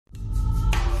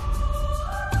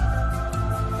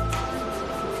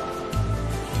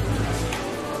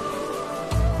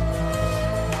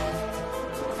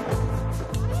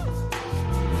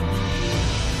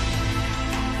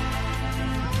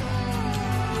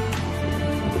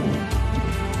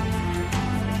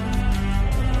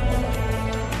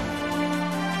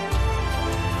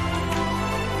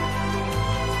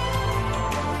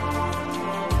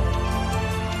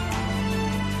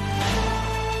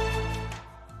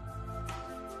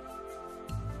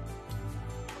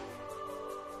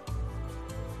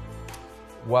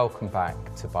Welcome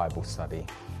back to Bible study.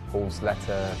 Paul's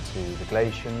letter to the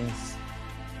Galatians,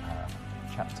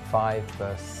 chapter 5,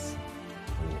 verse,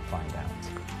 we will find out.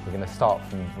 We're going to start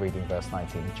from reading verse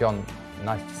 19. John,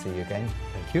 nice to see you again.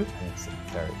 Thank you.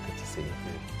 And Derek, good to see you.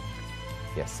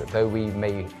 Yes, though we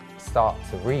may start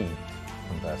to read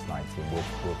from verse 19,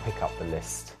 we'll pick up the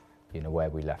list,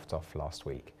 where we left off last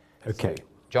week. Okay. So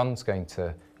John's going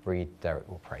to read, Derek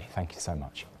will pray. Thank you so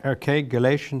much. Okay,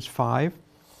 Galatians 5,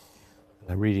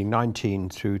 I'm reading 19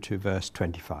 through to verse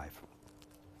 25.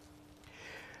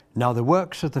 Now the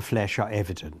works of the flesh are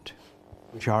evident,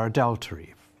 which are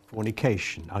adultery,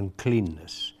 fornication,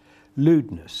 uncleanness,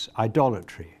 lewdness,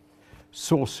 idolatry,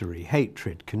 sorcery,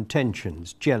 hatred,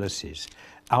 contentions, jealousies,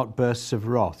 outbursts of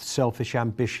wrath, selfish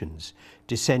ambitions,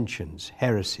 dissensions,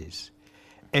 heresies,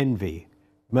 envy,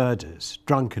 murders,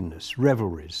 drunkenness,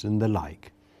 revelries, and the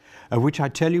like, of which I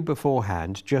tell you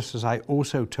beforehand, just as I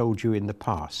also told you in the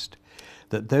past,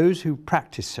 that those who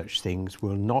practice such things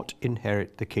will not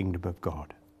inherit the kingdom of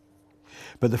God.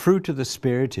 But the fruit of the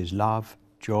Spirit is love,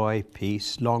 joy,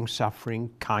 peace, long-suffering,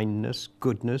 kindness,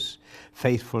 goodness,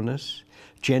 faithfulness,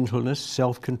 gentleness,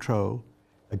 self-control.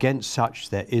 Against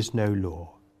such there is no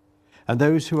law. And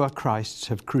those who are Christ's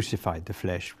have crucified the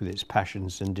flesh with its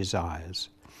passions and desires.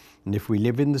 And if we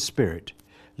live in the Spirit,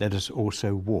 let us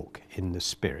also walk in the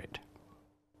Spirit.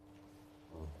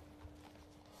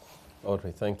 Lord,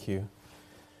 we thank you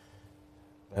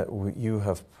that you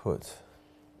have put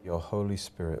your Holy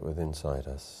Spirit within inside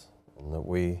us, and that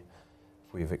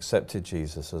we've accepted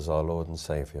Jesus as our Lord and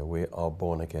Saviour. We are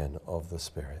born again of the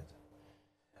Spirit,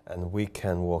 and we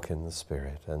can walk in the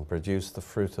Spirit and produce the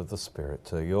fruit of the Spirit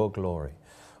to your glory.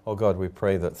 Oh God, we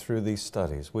pray that through these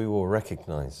studies we will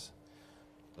recognize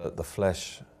that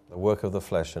the work of the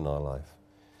flesh in our life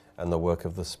and the work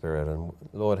of the Spirit. And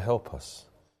Lord, help us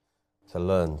to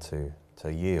learn to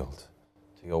yield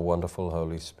to your wonderful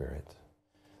Holy Spirit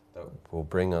that will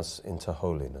bring us into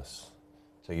holiness,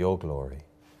 to your glory.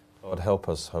 Lord, help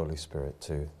us, Holy Spirit,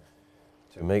 to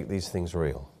make these things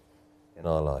real in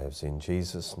our lives. In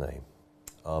Jesus' name,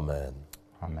 amen.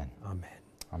 Amen. Amen.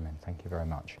 Amen. Thank you very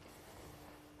much.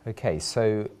 Okay,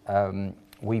 so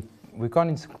we've gone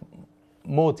into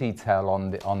more detail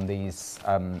on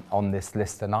this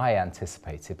list than I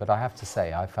anticipated, but I have to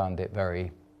say I found it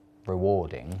very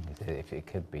rewarding, if it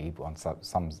could be, on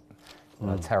some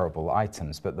terrible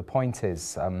items. But the point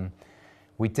is,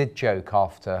 we did joke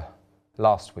after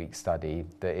last week's study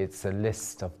that it's a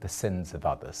list of the sins of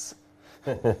others.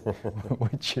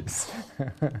 Which is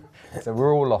so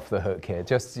we're all off the hook here.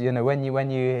 Just when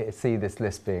you see this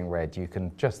list being read, you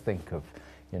can just think of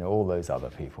all those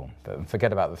other people, but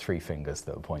forget about the three fingers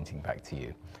that are pointing back to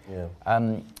you.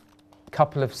 Yeah.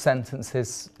 Couple of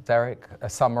sentences, Derek, a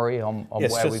summary on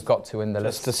Yes, where we've got to in the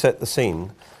list. Just to set the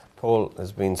scene, Paul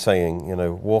has been saying,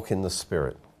 walk in the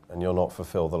Spirit and you'll not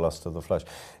fulfill the lust of the flesh.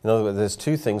 In other words, there's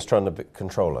two things trying to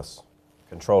control us,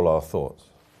 control our thoughts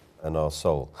and our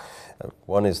soul.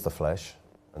 One is the flesh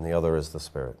and the other is the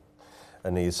Spirit.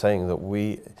 And he's saying that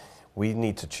we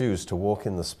need to choose to walk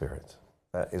in the Spirit.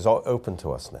 That is open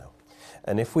to us now.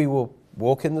 And if we will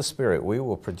walk in the Spirit, we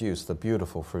will produce the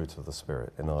beautiful fruit of the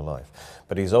Spirit in our life.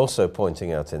 But he's also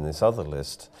pointing out in this other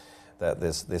list that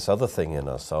this other thing in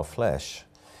us, our flesh,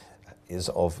 is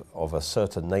of a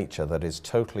certain nature that is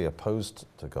totally opposed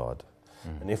to God.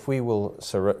 Mm. And if we will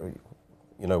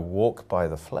walk by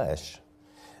the flesh,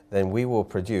 then we will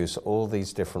produce all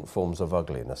these different forms of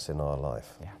ugliness in our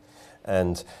life. Yeah.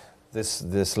 And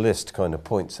this list kind of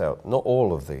points out not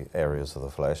all of the areas of the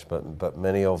flesh, but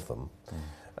many of them. Mm.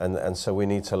 And so we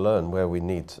need to learn where we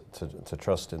need to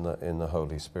trust in the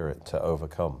Holy Spirit to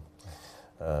overcome.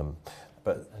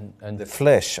 But the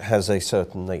flesh has a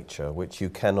certain nature which you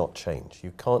cannot change.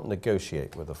 You can't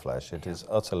negotiate with the flesh. It is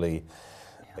utterly,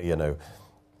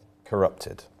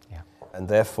 corrupted. Yeah. And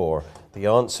therefore, the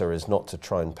answer is not to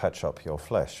try and patch up your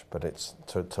flesh, but it's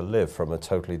to live from a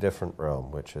totally different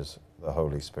realm, which is the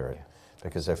Holy Spirit. Yeah.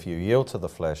 Because if you yield to the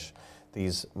flesh,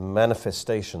 these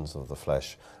manifestations of the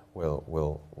flesh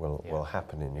will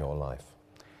happen in your life.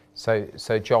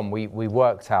 So John, we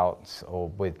worked out, or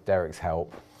with Derek's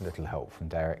help, little help from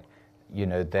Derek,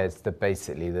 there's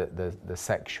basically the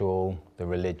sexual, the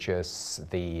religious,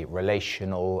 the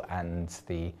relational, and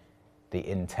the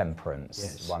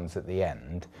intemperance ones at the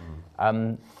end.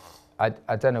 Mm.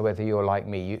 I don't know whether you're like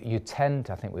me. You tend,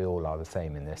 I think we all are the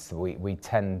same in this. We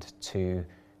tend to,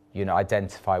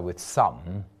 identify with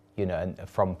some, and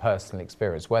from personal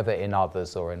experience, whether in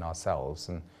others or in ourselves,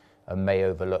 and may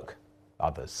overlook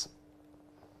others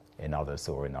in others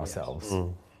or in ourselves. Yes.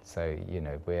 Mm. So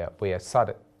we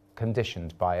are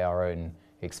conditioned by our own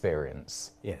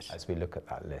experience. Yes. As we look at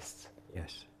that list.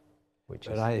 Yes. Which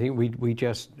But is, I think we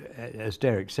just, as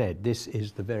Derek said, this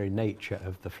is the very nature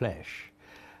of the flesh.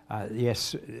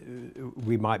 Yes,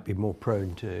 we might be more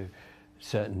prone to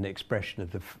certain expression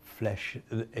of the flesh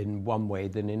in one way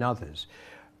than in others,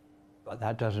 but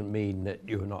that doesn't mean that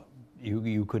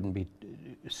you couldn't be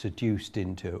seduced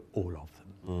into all of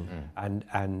them.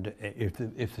 And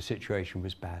if the situation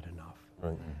was bad enough.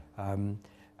 Right.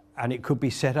 And it could be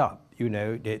set up,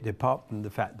 apart from the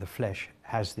fact the flesh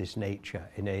has this nature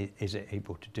and is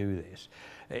able to do this.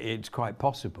 It's quite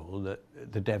possible that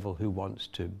the devil who wants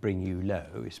to bring you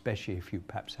low, especially if you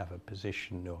perhaps have a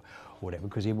position or whatever,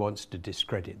 because he wants to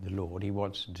discredit the Lord, he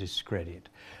wants to discredit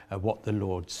what the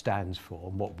Lord stands for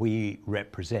and what we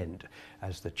represent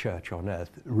as the church on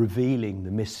earth, revealing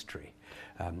the mystery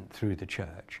through the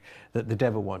church, that the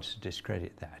devil wants to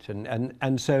discredit that.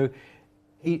 And so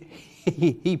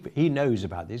he knows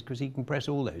about this because he can press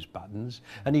all those buttons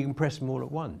and he can press them all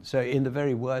at once. So in the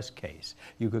very worst case,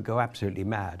 you could go absolutely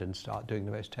mad and start doing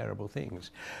the most terrible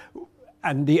things.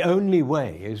 And the only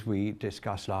way, as we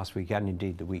discussed last week and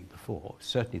indeed the week before,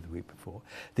 certainly the week before,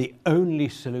 the only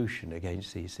solution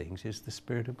against these things is the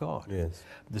Spirit of God. Yes.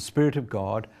 The Spirit of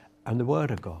God and the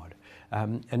Word of God.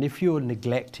 And if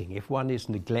one is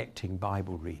neglecting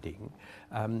Bible reading,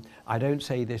 I don't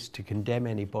say this to condemn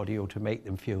anybody or to make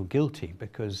them feel guilty,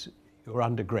 because you're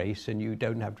under grace and you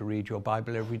don't have to read your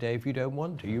Bible every day if you don't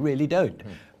want to. You really don't.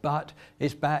 But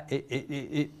it's bad.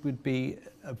 It would be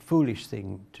a foolish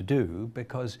thing to do,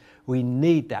 because we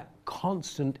need that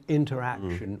constant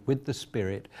interaction with the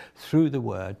Spirit through the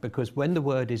Word, because when the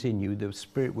Word is in you, the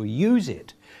Spirit will use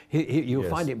it. You'll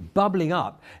find it bubbling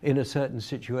up in a certain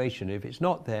situation. If it's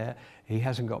not there, he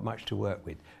hasn't got much to work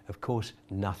with. Of course,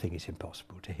 nothing is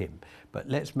impossible to him. But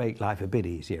let's make life a bit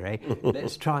easier, eh?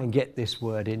 Let's try and get this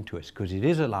Word into us, because it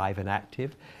is alive and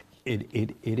active.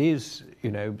 It is,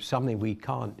 something we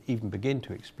can't even begin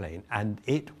to explain, and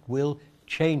it will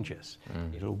change us.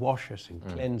 It'll wash us and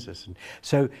cleanse us. And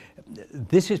so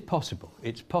this is possible.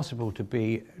 It's possible to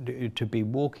be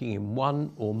walking in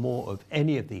one or more of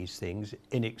any of these things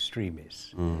in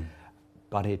extremis.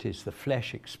 But it is the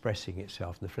flesh expressing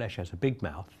itself. The flesh has a big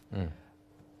mouth,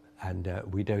 and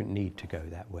we don't need to go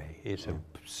that way. It's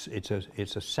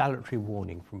a salutary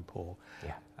warning from Paul.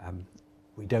 Yeah.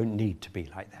 We don't need to be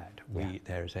like that.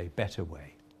 There is a better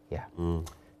way. Yeah.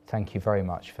 Thank you very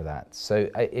much for that. So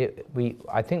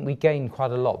I think we gained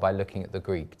quite a lot by looking at the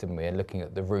Greek, didn't we? And looking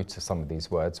at the root of some of these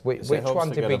words. Which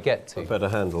one did we get to? A better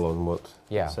handle on what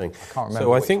you're saying. I can't remember.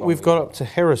 So I think we've got up to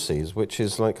heresies, which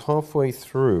is like halfway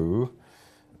through.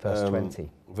 Verse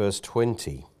 20. Verse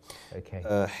 20.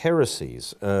 Okay.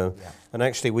 Heresies. And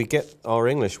actually we get our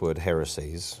English word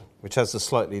heresies, which has a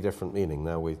slightly different meaning.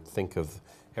 Now we think of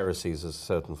heresies as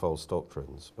certain false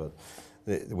doctrines, but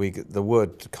the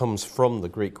word comes from the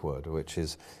Greek word, which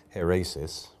is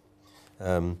heresis.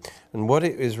 And what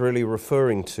it is really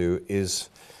referring to is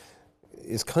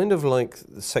kind of like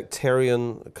the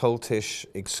sectarian, cultish,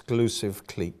 exclusive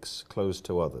cliques closed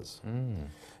to others.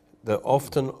 That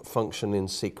often function in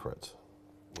secret.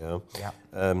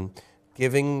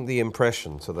 Giving the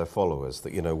impression to their followers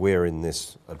that, we're in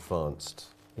this advanced,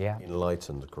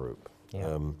 enlightened group.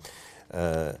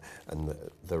 And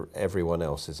everyone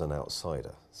else is an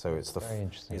outsider. So it's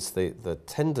the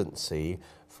tendency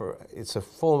it's a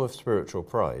form of spiritual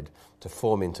pride to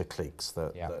form into cliques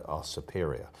that are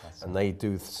superior. And they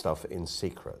do stuff in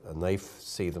secret, and they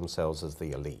see themselves as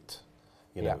the elite,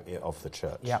 of the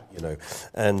church.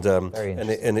 And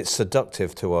it's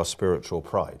seductive to our spiritual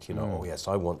pride. Oh yes,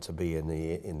 I want to be in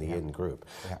the in group.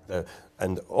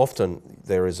 And often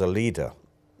there is a leader.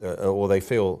 Or they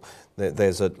feel that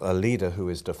there's a leader who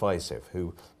is divisive,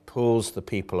 who pulls the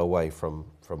people away from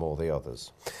all the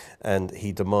others. And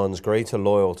he demands greater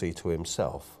loyalty to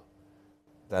himself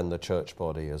than the church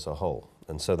body as a whole.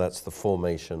 And so that's the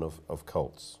formation of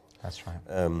cults. That's right.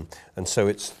 And so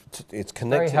it's connected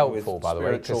very helpful, with by the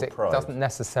way, because it pride. Doesn't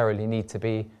necessarily need to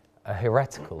be a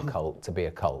heretical cult to be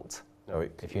a cult,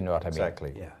 if you know what I mean.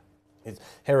 Exactly. Yeah.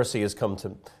 Heresy has come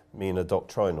to mean a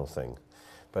doctrinal thing.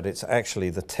 But it's actually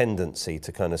the tendency to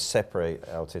kind of separate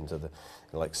out into the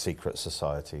secret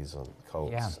societies and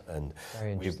cults. And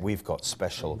we've got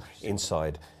special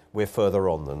inside. We're further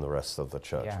on than the rest of the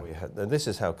church. And this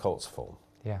is how cults form.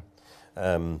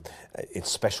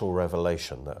 It's special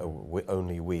revelation that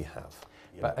only we have.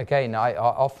 But again, I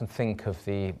often think of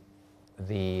the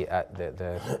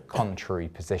contrary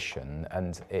position,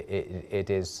 and it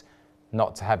is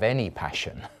not to have any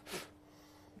passion.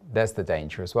 There's the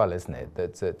danger as well, isn't it?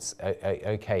 That it's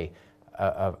okay.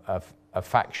 a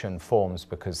faction forms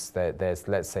because there's,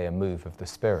 let's say, a move of the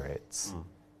spirits,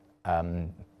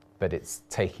 but it's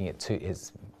taking it to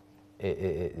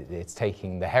it's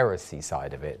taking the heresy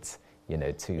side of it,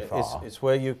 too far. It's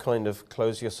where you kind of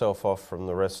close yourself off from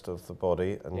the rest of the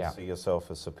body and see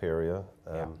yourself as superior.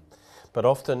 But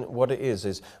often what it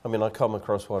is, I mean, I come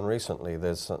across one recently.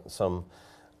 There's some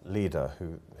leader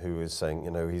who is saying,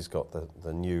 he's got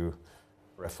the new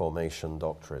Reformation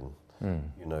doctrine,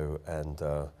 and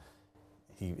I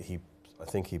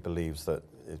think he believes that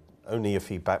only if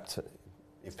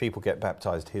people get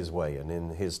baptized his way and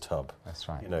in his tub, that's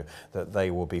right. That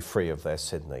they will be free of their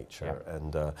sin nature,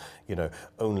 and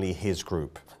only his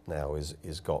group now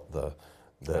is got the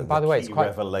by the way, key it's quite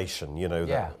revelation,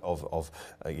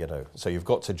 so you've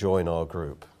got to join our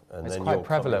group. And it's then quite you'll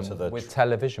prevalent come into the with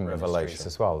television revelation ministries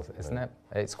as well, isn't it?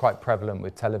 It's quite prevalent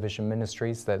with television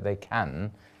ministries that they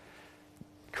can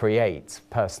create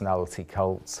personality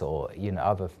cults or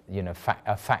other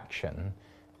a faction.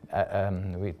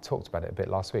 We talked about it a bit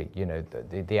last week.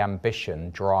 The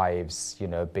ambition drives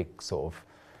a big sort of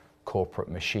corporate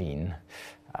machine,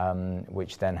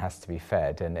 which then has to be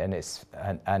fed, and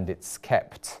it's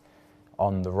kept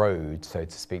on the road, so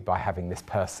to speak, by having this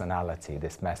personality,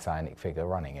 this messianic figure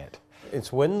running it.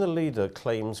 It's when the leader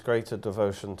claims greater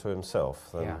devotion to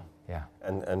himself,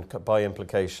 and by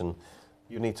implication,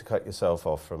 you need to cut yourself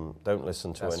off from. Don't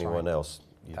listen to anyone else.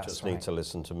 You just need to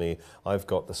listen to me. I've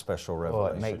got the special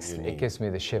revelation. It gives me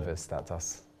the shivers. That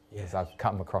does. Yes. I've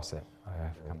come across it.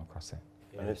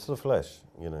 And it's the flesh,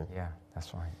 Yeah,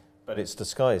 that's right. But it's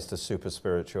disguised as super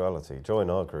spirituality.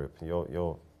 Join our group.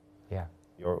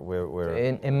 We're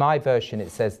in my version,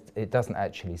 it says, it doesn't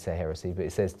actually say heresy, but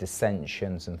it says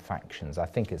dissensions and factions. I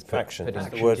think it's faction. It's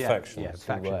the word faction. Yeah,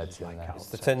 two words in there. It's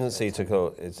the tendency to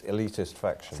go. It's elitist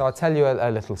faction. So I'll tell you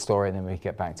a little story, and then we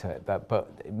get back to it.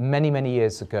 But many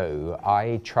years ago,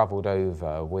 I travelled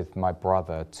over with my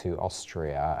brother to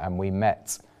Austria, and we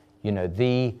met,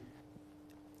 the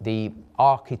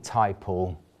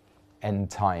archetypal end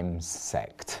times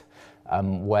sect.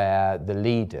 Where the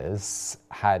leaders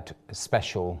had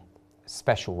special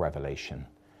revelation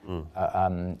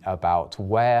about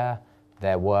where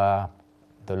there were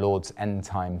the Lord's end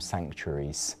time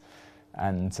sanctuaries,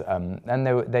 and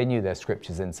they knew their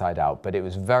scriptures inside out. But it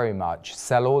was very much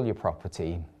sell all your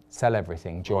property, sell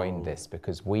everything, join this,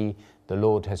 because the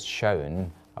Lord has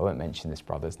shown. I won't mention this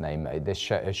brother's name.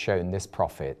 Has shown this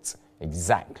prophet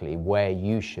exactly where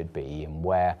you should be and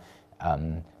where.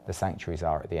 The sanctuaries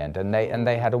are at the end, and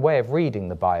they had a way of reading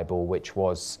the Bible, which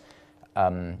was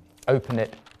open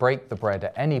it, break the bread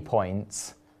at any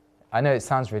point. I know it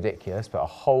sounds ridiculous, but a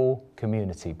whole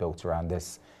community built around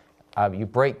this. You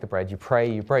break the bread, you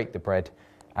pray, you break the bread,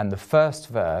 and the first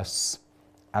verse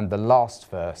and the last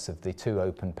verse of the two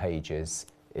open pages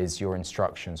is your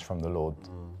instructions from the Lord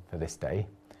for this day,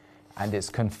 and it's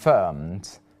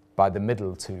confirmed by the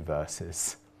middle two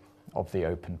verses of the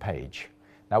open page.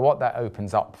 Now, what that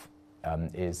opens up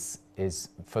is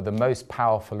for the most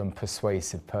powerful and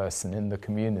persuasive person in the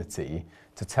community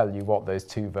to tell you what those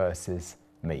two verses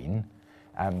mean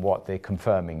and what the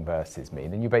confirming verses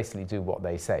mean, and you basically do what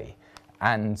they say.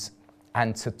 And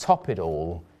to top it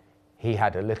all, he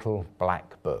had a little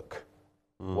black book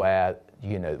where,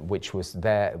 which was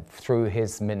there through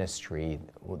his ministry,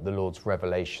 the Lord's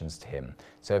revelations to him.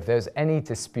 So if there's any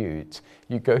dispute,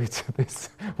 you go to this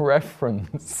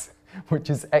reference, which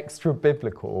is extra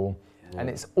biblical, and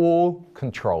it's all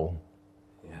control.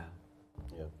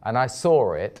 And I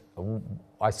saw it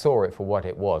for what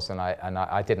it was, and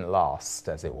I didn't last,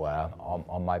 as it were,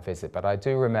 on my visit. But I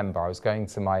do remember I was going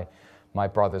to my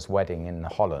brother's wedding in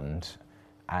Holland,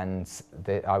 and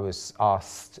I was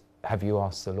asked, "Have you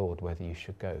asked the Lord whether you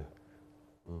should go?"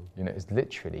 It's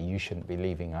literally, "You shouldn't be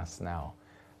leaving us now."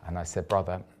 And I said,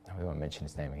 "Brother," we won't mention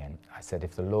his name again, I said,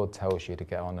 "if the Lord tells you to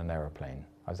get on an aeroplane,"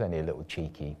 I was only a little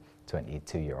cheeky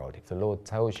 22-year-old. "If the Lord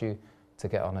tells you to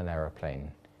get on an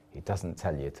aeroplane, he doesn't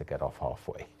tell you to get off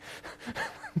halfway."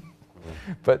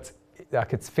 But I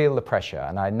could feel the pressure,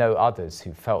 and I know others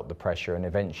who felt the pressure and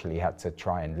eventually had to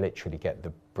try and literally get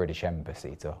the British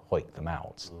Embassy to hoik them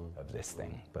out of this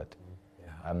thing. But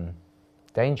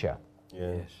danger.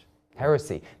 Yes.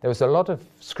 Heresy. There was a lot of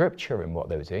scripture in what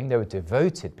they were doing. They were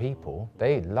devoted people.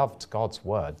 They loved God's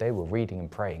word. They were reading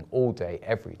and praying all day,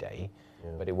 every day.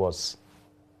 But it was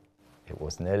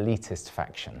an elitist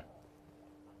faction.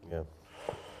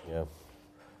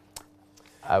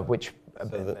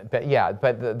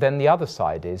 But then the other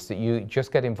side is that you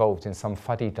just get involved in some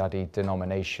fuddy-duddy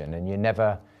denomination, and you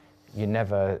never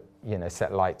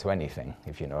set light to anything,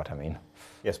 if you know what I mean.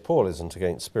 Yes, Paul isn't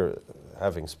against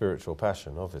having spiritual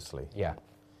passion, obviously. Yeah.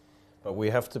 But we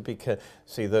have to be careful.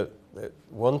 See, the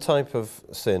one type of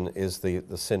sin is the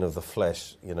sin of the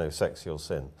flesh, you know, sexual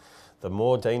sin. The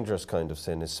more dangerous kind of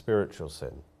sin is spiritual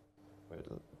sin,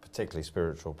 particularly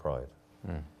spiritual pride.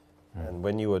 And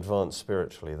when you advance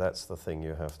spiritually, that's the thing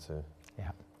you have to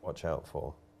watch out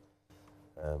for.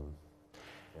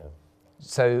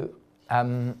 So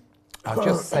I'll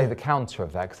just say the counter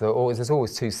of that, because there's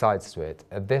always two sides to it.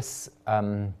 This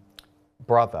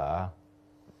brother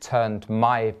turned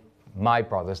my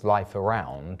brother's life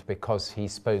around because he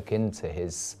spoke into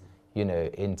his,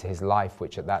 into his life,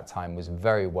 which at that time was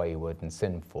very wayward and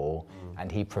sinful,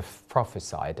 and he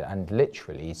prophesied, and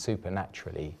literally,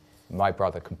 supernaturally, my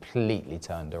brother completely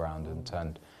turned around and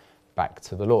turned back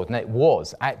to the Lord. And it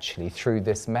was actually through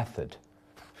this method.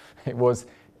 It was,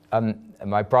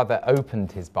 my brother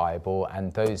opened his Bible,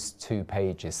 and those 2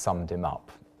 pages summed him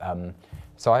up.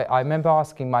 So I remember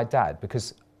asking my dad,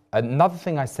 because another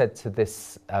thing I said to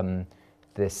this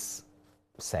this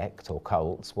sect or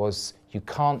cult was, you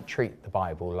can't treat the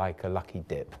Bible like a lucky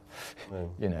dip.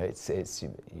 It's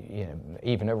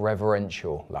even a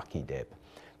reverential lucky dip.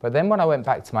 But then when I went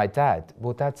back to my dad,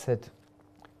 well, Dad said,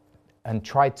 and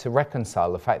tried to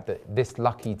reconcile the fact that this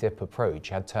lucky dip approach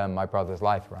had turned my brother's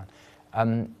life around.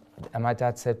 And my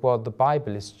dad said, well, the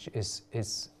Bible is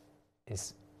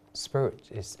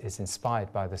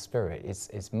inspired by the Spirit.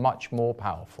 It's much more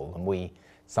powerful than we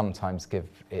sometimes give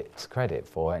it credit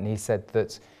for. And he said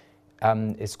that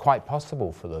it's quite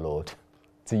possible for the Lord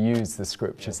to use the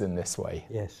Scriptures in this way.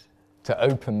 Yes. To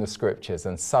open the Scriptures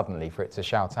and suddenly for it to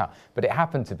shout out. But it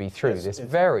happened to be through this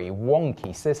very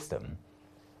wonky system.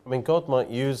 I mean, God might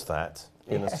use that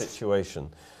in a situation,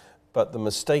 but the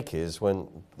mistake is when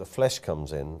the flesh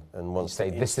comes in and wants to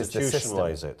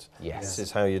institutionalize it. Yes. This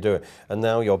is how you do it. And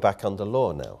now you're back under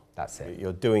law now. That's it.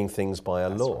 You're doing things by a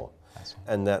law. Right. That's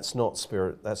right. And that's not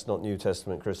Spirit, that's not New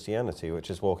Testament Christianity, which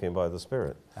is walking by the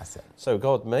Spirit. That's it. So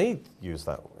God may use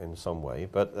that in some way,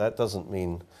 but that doesn't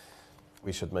mean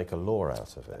we should make a law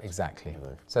out of it. Exactly. You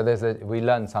know. So we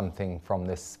learned something from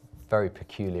this very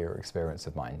peculiar experience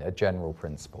of mine, a general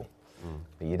principle.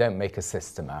 That you don't make a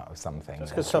system out of something.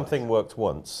 Just because something worked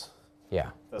once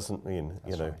doesn't mean,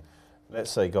 That's right. Let's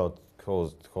say God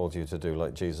called you to do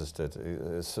like Jesus did,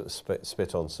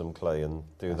 spit on some clay and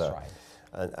do That's that.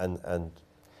 right. And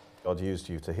God used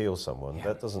you to heal someone. Yeah.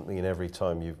 That doesn't mean every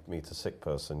time you meet a sick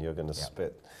person, you're going to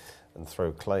spit and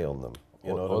throw clay on them.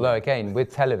 You know Although again,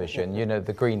 with television,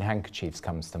 the green handkerchiefs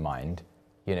comes to mind.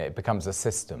 It becomes a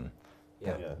system.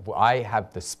 Yeah. I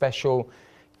have the special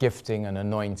gifting and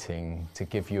anointing to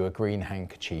give you a green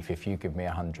handkerchief if you give me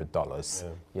 $100.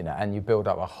 And you build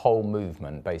up a whole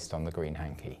movement based on the green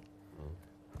hanky.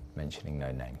 Mentioning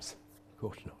no names. Of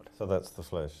course not. So that's the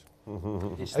flesh.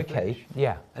 It's the Okay, flesh.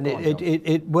 yeah. And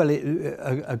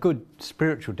a good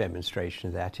spiritual demonstration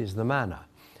of that is the manna.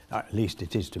 At least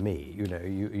it is to me.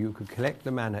 You could collect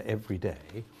the manna every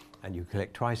day, and you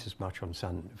collect twice as much on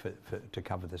Sunday to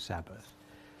cover the Sabbath.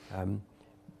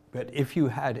 But if you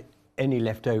had any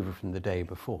left over from the day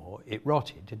before, it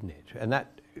rotted, didn't it? And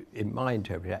that, in my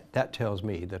interpretation, that tells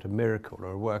me that a miracle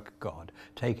or a work of God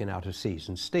taken out of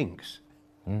season stinks.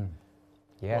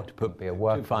 Yeah, To be a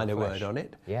work to find of a the word flesh. on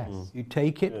it. Yes. You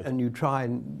take it and you try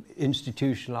and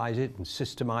institutionalize it and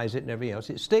systemize it and everything else.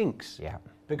 It stinks. Yeah.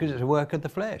 Because it's a work of the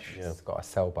flesh. Yeah. It's got a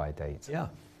sell-by date. Yeah.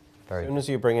 Very As soon as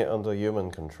you bring it under human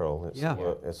control,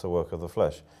 it's the work of the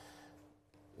flesh.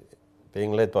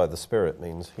 Being led by the Spirit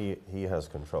means he has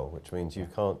control, which means you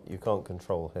can't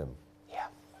control him. Yeah.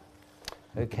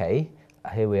 Okay,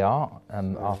 here we are.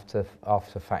 After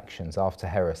factions, after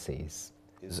heresies.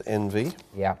 Is envy.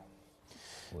 Yeah.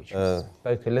 Which we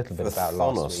spoke a little bit about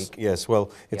last Phonos. week. Yes,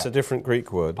 well, it's a different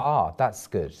Greek word. Ah, that's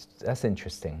good. That's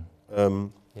interesting.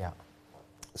 Yeah.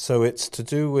 So it's to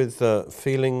do with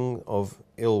feeling of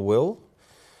ill will,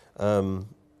 a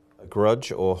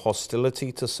grudge or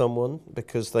hostility to someone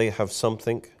because they have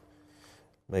something.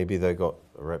 Maybe they got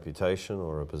a reputation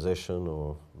or a position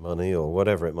or money or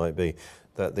whatever it might be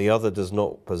that the other does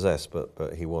not possess, but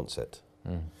he wants it.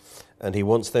 And he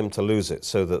wants them to lose it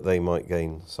so that they might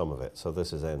gain some of it. So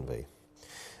this is envy.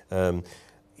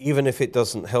 Even if it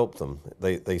doesn't help them,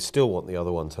 they still want the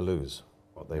other one to lose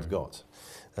what they've got.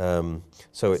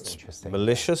 So That's it's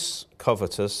malicious,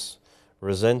 covetous,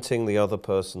 resenting the other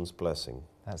person's blessing.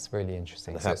 That's really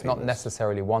interesting. And So it's not happiness.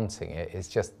 necessarily wanting it, it's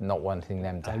just not wanting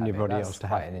them to have Anybody it. else That's to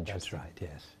quite have an it. That's interesting. right,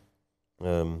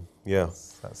 yes. Yeah.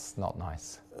 That's not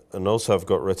nice. And also I've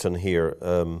got written here,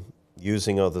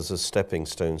 using others as stepping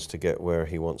stones to get where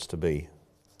he wants to be.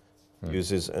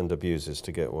 Uses and abuses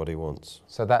to get what he wants.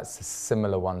 So that's a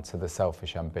similar one to the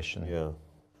selfish ambition. Yeah.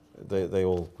 They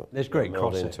all There's great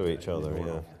meld crossover into each other, more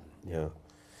yeah. often. Yeah.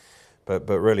 But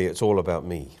really, it's all about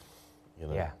me, you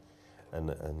know. Yeah.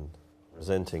 And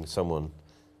resenting someone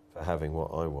for having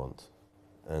what I want,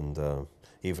 and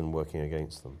even working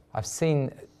against them. I've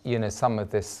seen, you know, some of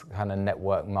this kind of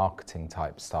network marketing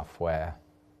type stuff where,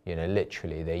 you know,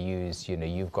 literally they use, you know,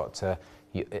 you've got to,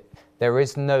 there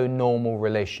is no normal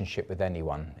relationship with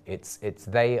anyone. It's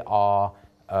they are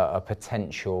a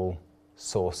potential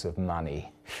source of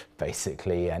money,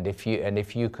 basically. And if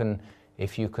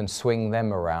you can swing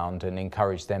them around and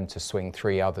encourage them to swing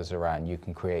 3 others around, you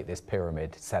can create this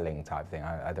pyramid selling type thing.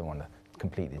 I don't want to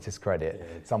completely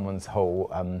discredit someone's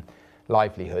whole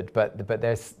livelihood, but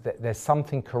there's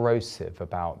something corrosive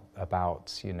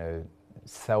about you know,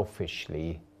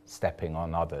 selfishly stepping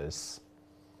on others,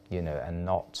 you know, and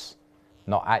not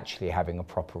actually having a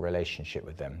proper relationship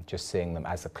with them, just seeing them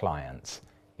as a client,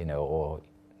 you know, or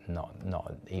not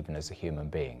even as a human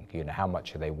being. You know, how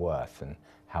much are they worth and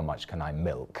how much can I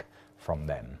milk from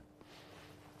them?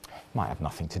 Might have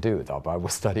nothing to do with our Bible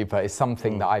study, but it's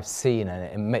something that I've seen,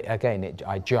 and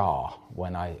I jar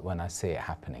when I see it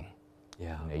happening.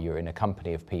 Yeah. You know, you're in a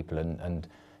company of people, and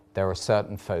there are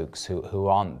certain folks who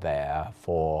aren't there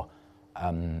for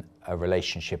a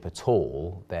relationship at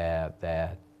all. They're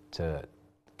there to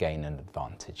gain an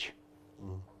advantage,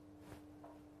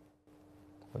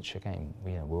 which again,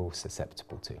 you know, we're all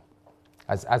susceptible to.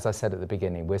 As I said at the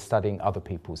beginning, we're studying other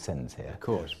people's sins here. Of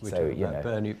course. So, you know,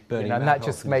 burning and that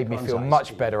just made me feel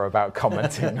much better about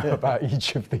commenting about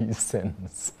each of these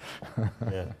sins.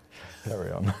 Yeah.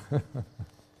 Carry on.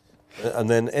 And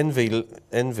then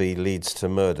envy leads to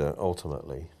murder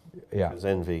ultimately. Yeah. Because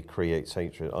envy creates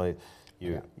hatred.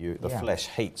 The flesh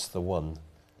hates the one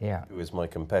who is my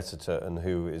competitor and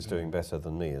who is doing better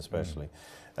than me, especially,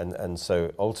 and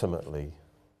so ultimately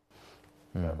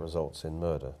that results in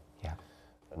murder. Yeah.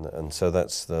 And so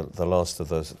that's the last of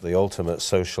the ultimate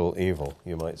social evil,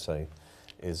 you might say,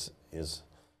 is you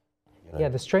know, Yeah.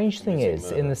 The strange thing is,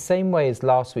 murder. in the same way as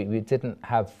last week, we didn't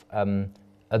have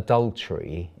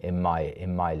adultery in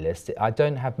my list. I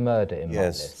don't have murder in my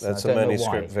list. Yes, that's I a don't know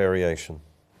manuscript why. variation.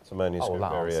 It's a manuscript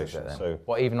that answers variation. it then. So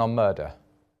What, even on murder?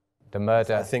 The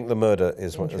murder. I think the murder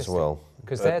is as Interesting. well.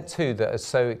 Because But- there are 2 that are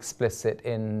so explicit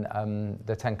in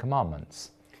the 10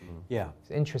 Commandments. Yeah.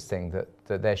 It's interesting that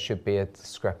there should be a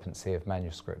discrepancy of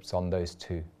manuscripts on those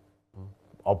 2.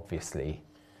 Obviously.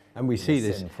 And we see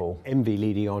this sinful. envy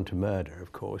leading on to murder,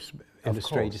 of course,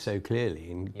 illustrated course. so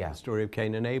clearly in the story of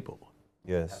Cain and Abel.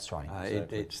 Yes. That's right.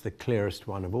 Exactly. It's the clearest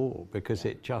one of all, because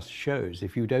it just shows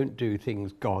if you don't do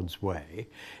things God's way,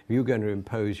 if you're going to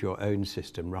impose your own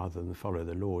system rather than follow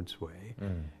the Lord's way,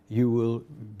 you will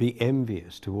be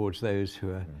envious towards those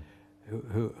who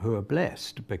are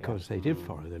blessed because they did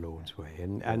follow the Lord's way,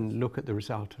 and look at the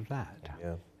result of that.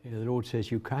 Yeah. You know, the Lord says,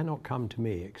 you cannot come to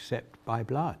me except by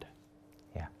blood.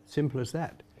 Yeah. Simple as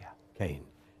that. Yeah. Cain.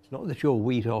 It's not that your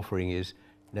wheat offering is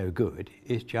no good,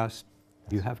 it's just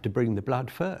you have to bring the blood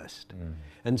first.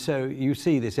 And so you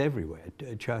see this everywhere,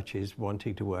 churches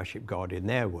wanting to worship God in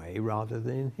their way rather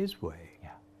than in his way.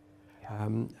 Yeah.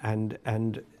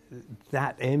 And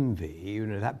that envy, you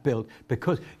know, that build,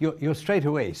 because you're straight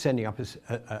away sending up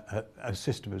a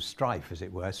system of strife, as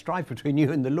it were, strife between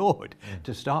you and the Lord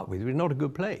to start with. It's not a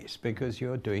good place because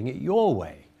you're doing it your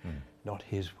way, not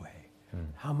his way.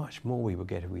 How much more we would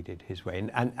get if we did his way,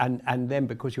 and then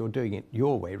because you're doing it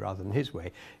your way rather than his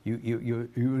way,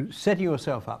 you're setting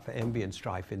yourself up for envy and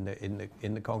strife in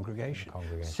the congregation,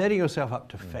 setting yourself up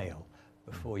to fail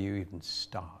before you even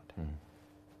start.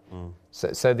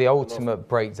 So the ultimate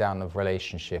breakdown of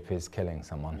relationship is killing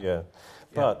someone. Yeah,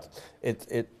 but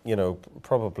it you know,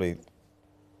 probably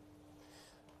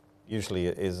usually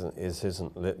it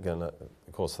isn't gonna,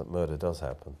 of course that murder does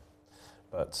happen,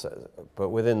 but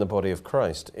within the body of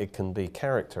Christ it can be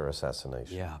character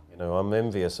assassination. Yeah. You know, I'm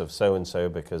envious of so and so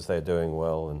because they're doing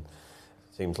well and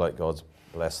it seems like God's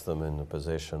blessed them in a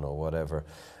position or whatever,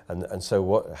 and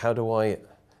so how do I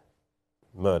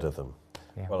murder them?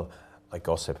 Yeah. Well, I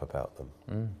gossip about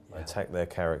them. I attack their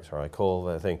character. I call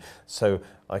their thing, so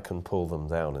I can pull them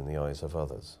down in the eyes of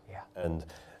others, and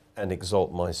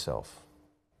exalt myself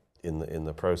in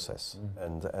the process.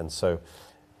 And so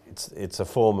it's a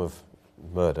form of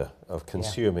murder, of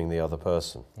consuming the other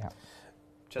person. Yeah.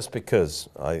 Just because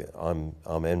I'm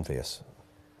envious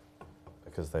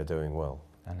because they're doing well.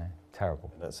 I know,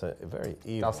 terrible. And that's a very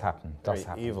evil. Does happen.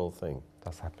 Evil thing.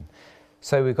 Does happen.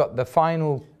 So we've got the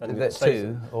final And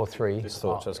 2 or 3. This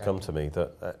thought just come to me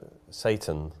that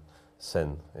Satan's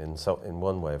sin, in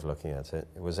one way of looking at it,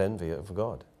 it was envy of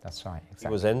God. That's right. Exactly.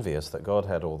 He was envious that God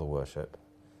had all the worship,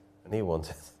 and he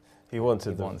wanted the wants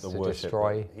the to worship.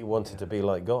 destroy. He wanted to be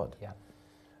like God. Yeah.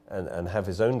 and have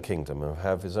his own kingdom and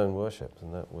have his own worship.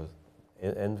 And that was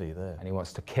envy there. And he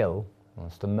wants to kill,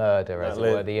 wants to murder, as it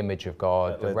were, the image of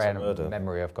God, the rare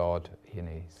memory of God. You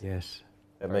know, Yes.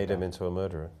 It made him into a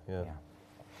murderer. Yeah.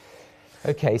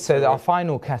 Okay, so our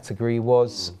final category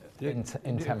was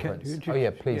intemperance. Oh yeah,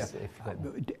 please. Yeah. If you've got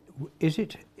one. Is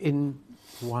it in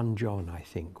 1 John, I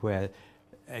think, where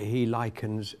he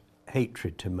likens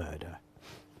hatred to murder?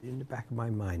 In the back of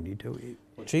my mind,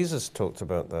 Well, Jesus talked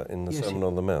about that in the Sermon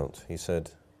on the Mount. He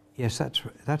said, yes,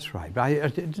 that's right.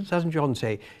 But doesn't John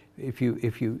say, if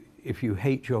you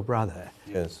hate your brother,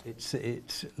 yes,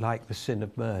 it's like the sin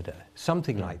of murder,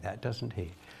 something like that, doesn't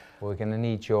he? We're going to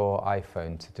need your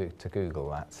iPhone to Google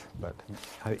that. But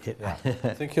I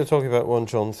think you're talking about 1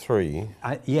 John 3.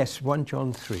 Yes, 1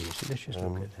 John 3. So let's just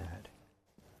look at that.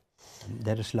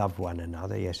 Let us love one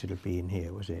another. Yes, it'll be in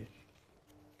here, was it?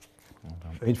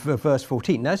 In verse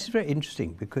 14. Now, this is very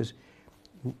interesting because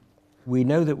we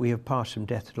know that we have passed from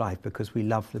death to life because we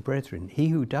love the brethren. He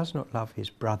who does not love his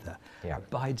brother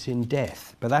abides in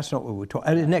death. But that's not what we're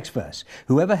talking about. Next verse.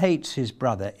 Whoever hates his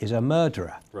brother is a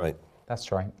murderer. Right.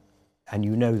 that's right. And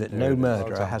you know that no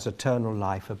murderer has eternal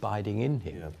life abiding in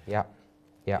him. Yeah.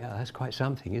 Yeah, that's quite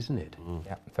something, isn't it?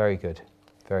 Yeah, very good.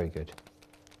 Very good.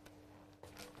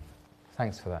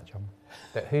 Thanks for that, John.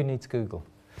 But who needs Google?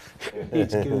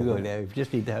 It's Google now. You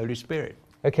just need the Holy Spirit.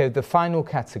 Okay, the final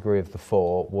category of the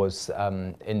 4 was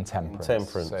intemperance.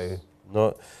 Intemperance.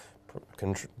 So,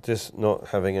 just not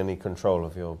having any control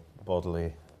of your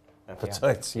bodily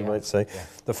appetites, you might say. Yeah.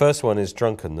 The first one is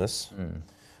drunkenness,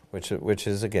 which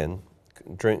is again,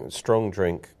 strong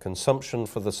drink, consumption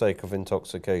for the sake of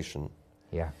intoxication.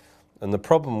 Yeah. And the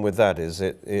problem with that is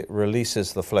it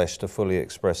releases the flesh to fully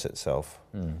express itself,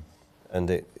 and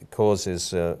it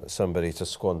causes somebody to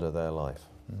squander their life.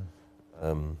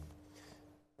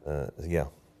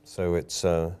 So it's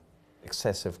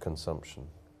excessive consumption.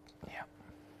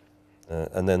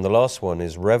 And then the last one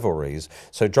is revelries.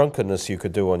 So drunkenness you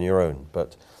could do on your own,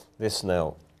 but this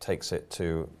now takes it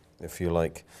to, if you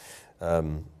like,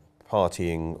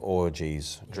 partying,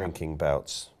 orgies, drinking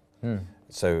bouts.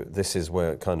 So this is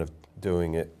where kind of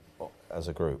doing it as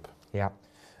a group.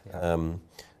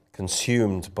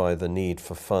 Consumed by the need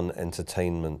for fun,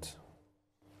 entertainment,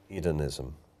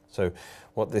 hedonism. So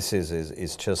what this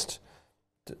is just,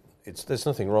 there's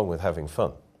nothing wrong with having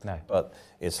fun. No. But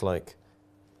it's like,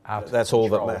 That's all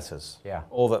that matters. Yeah.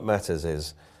 All that matters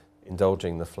is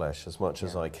indulging the flesh as much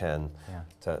as I can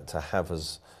to have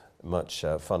as much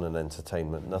fun and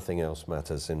entertainment. Nothing else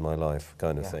matters in my life,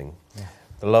 kind of thing. Yeah.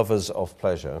 The lovers of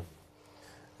pleasure,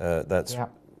 that's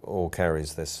all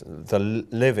carries this. The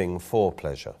living for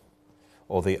pleasure,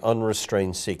 or the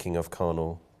unrestrained seeking of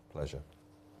carnal pleasure.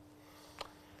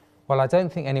 Well, I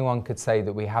don't think anyone could say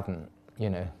that we haven't,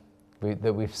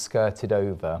 that we've skirted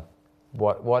over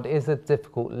what is a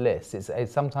difficult list.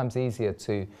 It's sometimes easier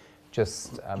to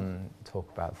just talk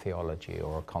about theology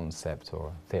or a concept or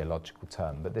a theological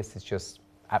term, but this is just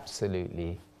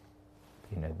absolutely,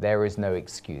 there is no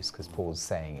excuse, because Paul's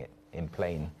saying it in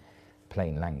plain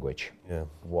language,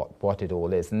 what it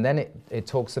all is. And then it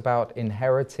talks about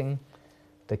inheriting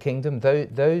the kingdom.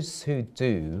 Those who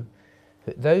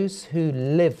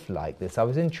live like this. I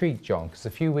was intrigued, John, because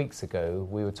a few weeks ago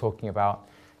we were talking about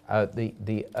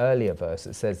the earlier verse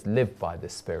that says, live by the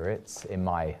Spirit in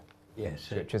my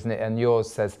scripture, isn't it? And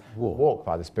yours says, walk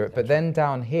by the Spirit. But then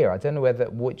down here, I don't know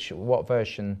what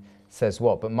version says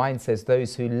what, but mine says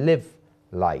those who live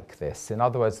like this. In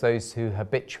other words, those who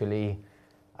habitually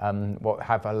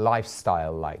have a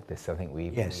lifestyle like this. I think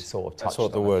we sort of touched on. That's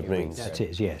what the word means. That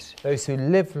is, yes. Those who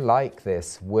live like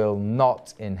this will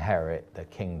not inherit the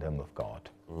kingdom of God.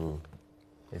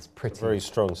 It's pretty. It's a very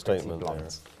strong statement there.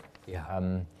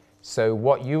 Yeah. So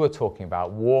what you were talking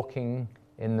about, walking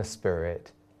in the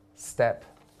Spirit, step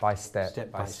by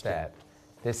step by step.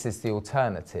 This is the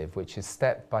alternative, which is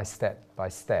step by step by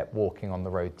step, walking on the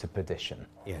road to perdition.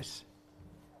 Yes.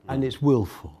 And it's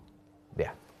willful.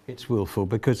 Yeah. It's willful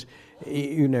because,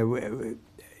 you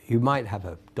might have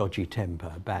a dodgy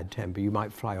temper, a bad temper. You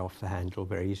might fly off the handle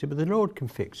very easily, but the Lord can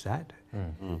fix that.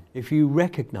 If you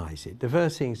recognize it. The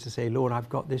first thing is to say, Lord, I've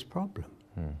got this problem.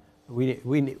 We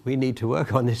need to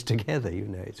work on this together.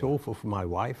 It's awful for my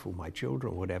wife or my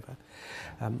children or whatever.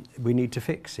 We need to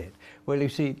fix it. Well, you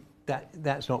see,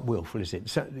 that's not willful, is it?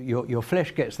 So your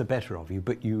flesh gets the better of you,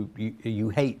 but you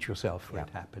hate yourself for it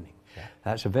happening. Yeah.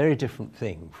 That's a very different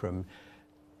thing from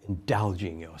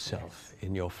indulging yourself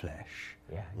in your flesh.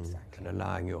 Yeah, exactly. And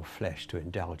allowing your flesh to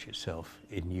indulge itself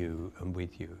in you and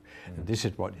with you. And this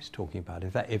is what it's talking about.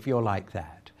 If you're like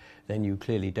that, then you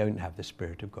clearly don't have the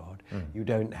Spirit of God. You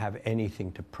don't have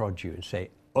anything to prod you and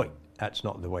say, oi, that's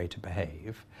not the way to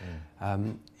behave,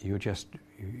 you're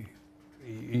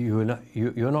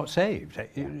not saved.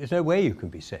 There's no way you can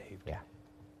be saved. Yeah.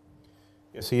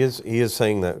 Yes, he is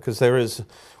saying that, because there is,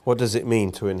 what does it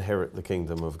mean to inherit the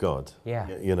kingdom of God? Yeah.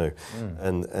 You know,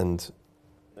 and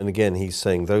again, he's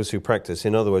saying those who practice,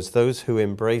 in other words, those who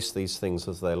embrace these things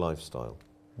as their lifestyle.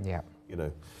 Yeah. You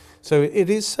know, so it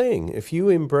is saying if you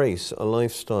embrace a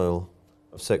lifestyle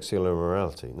of sexual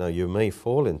immorality, now you may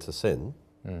fall into sin,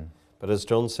 but as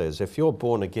John says, if you're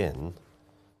born again,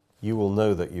 you will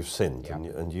know that you've sinned,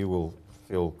 and you will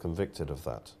feel convicted of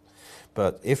that.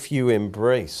 But if you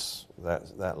embrace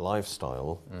that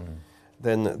lifestyle,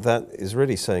 then that is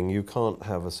really saying you can't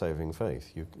have a saving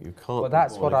faith. You can't. Well,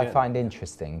 that's what again. I find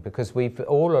interesting, because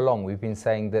all along we've been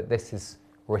saying that this is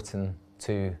written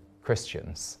to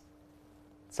Christians.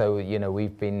 So, you know,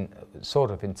 we've been sort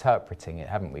of interpreting it,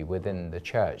 haven't we, within the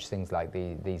church, things like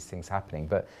these things happening.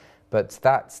 But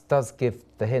that does give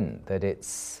the hint that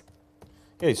it's...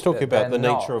 Yeah, he's talking about the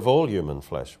nature of all human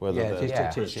flesh, whether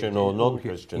they're Christian or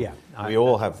non-Christian. Yeah, we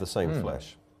all have the same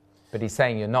flesh. But he's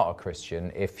saying you're not a Christian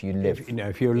if you live...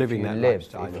 If you're living that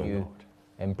lifestyle. If you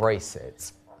embrace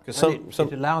it. It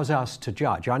allows us to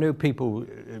judge. I know people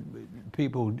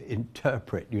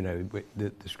interpret, you know,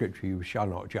 the scripture, you shall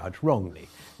not judge, wrongly.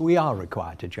 We are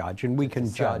required to judge, and we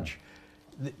can judge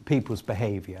people's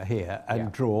behaviour here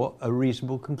and draw a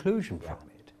reasonable conclusion from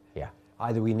it. Yeah.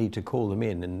 Either we need to call them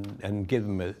in and give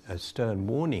them a stern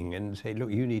warning and say, look,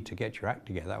 you need to get your act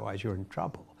together, otherwise you're in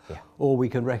trouble. Yeah. Or we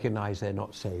can recognise they're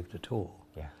not saved at all.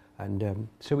 Yeah. And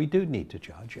so we do need to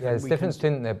judge. Yeah, there's a difference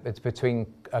between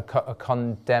a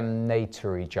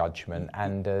condemnatory judgment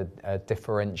and a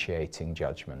differentiating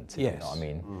judgment. Yes. You know what I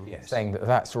mean? Yes. Saying that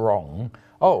that's wrong.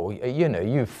 Oh, you know,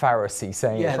 you Pharisee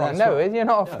saying it's wrong. No, you're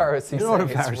not a Pharisee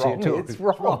saying it's wrong. It's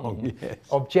wrong. Yes.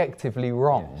 Objectively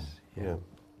wrong. Yes. Yeah.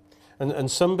 And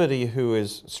somebody who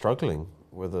is struggling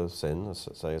with a sin,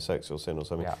 say a sexual sin or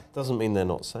something, doesn't mean they're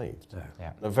not saved. No.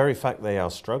 Yeah. The very fact they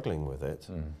are struggling with it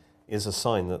is a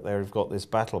sign that they've got this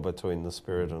battle between the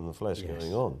spirit and the flesh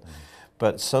going on.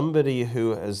 But somebody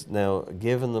who has now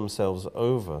given themselves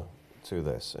over to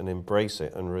this and embrace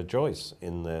it and rejoice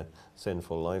in their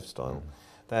sinful lifestyle,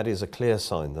 that is a clear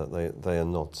sign that they are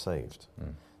not saved.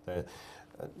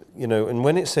 You know, and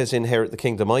when it says inherit the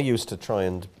kingdom, I used to try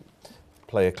and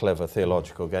play a clever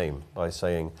theological game by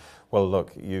saying, well,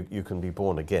 look, you can be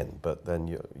born again, but then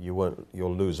you'll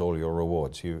lose all your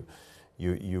rewards. You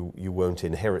won't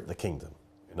inherit the kingdom.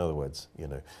 In other words, you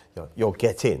know, you'll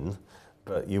get in,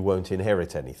 but you won't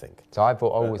inherit anything. So I've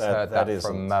always heard that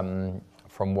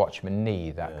from Watchman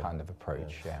Nee, that kind of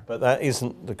approach. Yeah. But that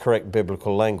isn't the correct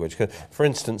biblical language. For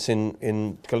instance,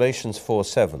 in Galatians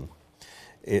 4:7,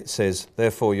 it says,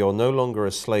 therefore you're no longer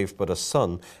a slave but a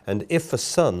son, and if a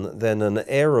son, then an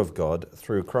heir of God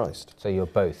through Christ. So you're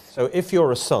both. So if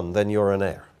you're a son, then you're an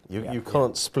heir. You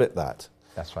can't split that.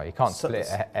 That's right. You can't split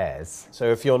heirs. So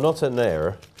if you're not an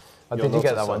heir, did you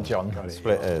get that one, John?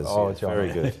 Split heirs. Oh, yes, John.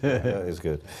 very good. That is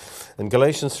good. And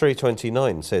Galatians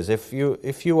 3:29 says,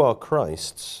 if you are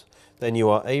Christ's, then you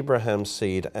are Abraham's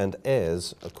seed and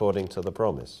heirs according to the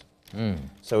promise.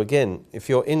 So again, if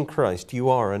you're in Christ, you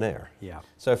are an heir. Yeah.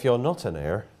 So if you're not an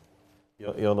heir,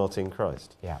 you're not in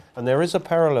Christ. Yeah. And there is a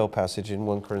parallel passage in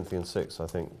 1 Corinthians 6, I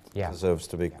think, Yeah. deserves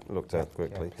to be looked at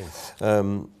quickly. Yeah,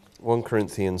 1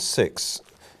 Corinthians 6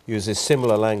 uses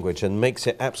similar language and makes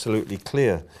it absolutely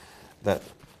clear that,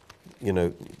 you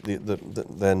know,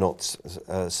 they're not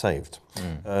saved.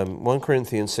 1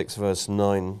 Corinthians 6 verse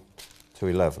 9 to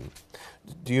 11.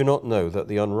 Do you not know that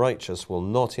the unrighteous will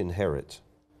not inherit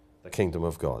the kingdom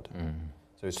of God?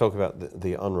 So he's talking about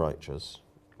the unrighteous.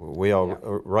 We are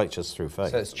righteous through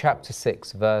faith. So it's chapter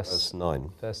 6, verse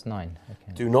 9. Verse 9.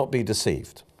 Okay. Do not be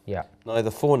deceived. Yeah.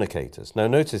 Neither fornicators. Now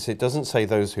notice it doesn't say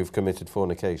those who've committed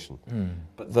fornication,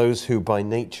 but those who by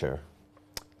nature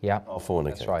are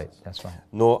fornicators. That's right.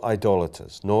 Nor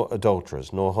idolaters, nor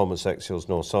adulterers, nor homosexuals,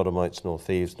 nor sodomites, nor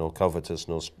thieves, nor covetous,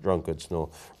 nor drunkards, nor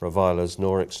revilers,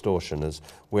 nor extortioners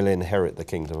will inherit the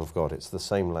kingdom of God. It's the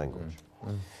same language.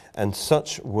 And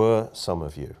such were some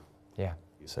of you. Yeah.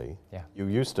 You see? Yeah. You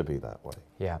used to be that way.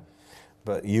 Yeah.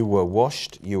 But you were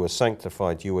washed, you were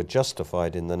sanctified, you were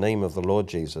justified in the name of the Lord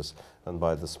Jesus and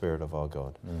by the Spirit of our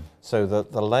God. So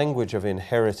that the language of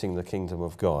inheriting the kingdom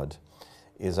of God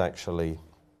is actually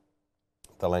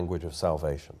the language of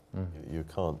salvation. You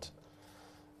can't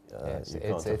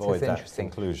avoid that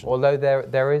conclusion. Although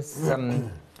there is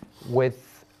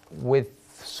with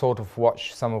sort of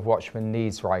some of Watchman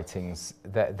Nee's writings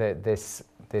that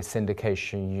this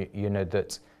indication, you know,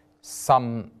 that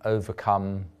some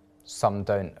overcome some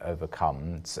don't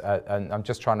overcome. And I'm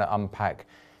just trying to unpack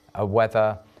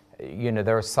whether,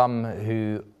 there are some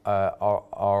who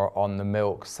are on the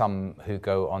milk, some who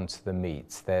go onto the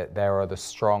meat. There are the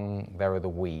strong, there are the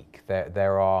weak.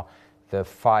 There are the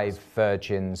 5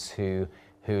 virgins who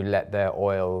let their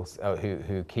oils,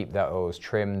 who keep their oils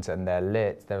trimmed and they're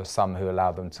lit. There are some who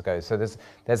allow them to go. So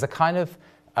there's a kind of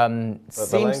But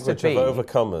seems the language to be of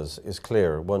overcomers is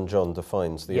clear. 1 John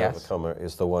defines the Yes. overcomer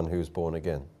is the one who's born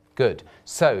again. good.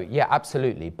 So yeah,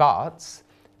 absolutely. But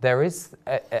there is,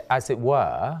 as it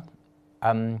were,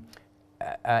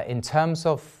 in terms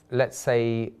of, let's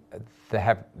say,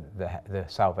 the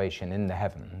salvation in the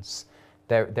heavens,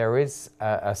 there is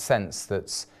a sense that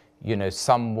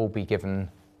some will be given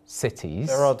cities.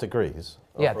 There are degrees.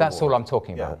 of Yeah, that's all reward. I'm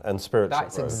talking Yeah, about. and spiritual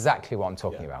That's growth. exactly what I'm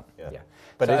talking about. yeah. Yeah.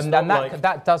 But So, it's and not that, like-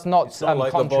 that does not, It's not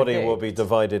like the body contradict. will be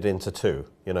divided into 2,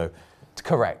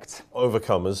 Correct.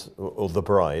 overcomers, or the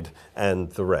bride,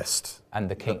 and the rest. And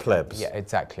the king. plebs. Yeah,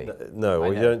 exactly. No, I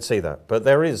you know. don't see that. But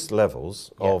there is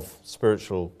levels Yeah. of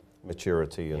spiritual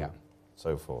maturity and Yeah.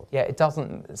 so forth. Yeah, it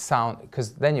doesn't sound,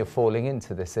 because then you're falling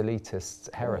into this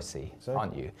elitist heresy, exactly.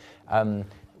 aren't you?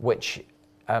 Which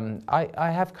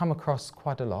I have come across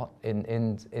quite a lot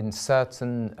in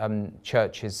certain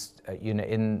churches,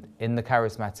 in the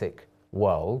charismatic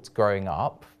world growing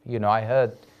up. I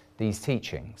heard these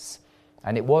teachings,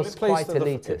 and it was quite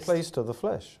elitist. It plays to the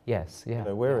flesh. Yes,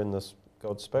 yeah. We're in this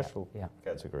God's special Yeah.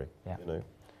 category. Yeah.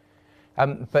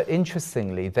 But But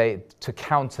interestingly, to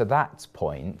counter that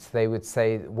point, they would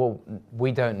say, well,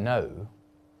 we don't know.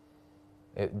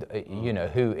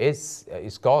 Who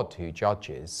is God who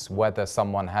judges whether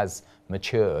someone has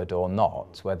matured or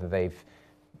not, whether they've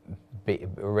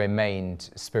remained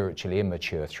spiritually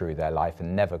immature through their life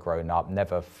and never grown up,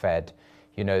 never fed,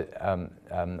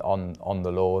 on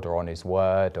the Lord or on His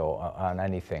Word or on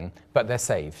anything, but they're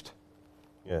saved.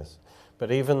 Yes.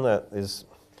 But even that is,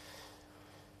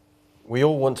 we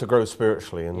all want to grow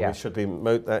spiritually, and Yeah. we should be,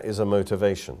 that is a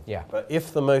motivation. Yeah. But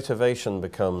if the motivation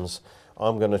becomes,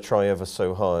 I'm going to try ever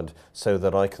so hard so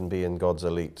that I can be in God's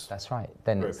elite That's right.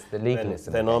 Then group, it's the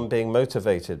legalism. then again. I'm being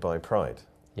motivated by pride.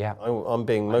 Yeah. I'm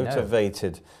being I know.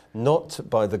 motivated not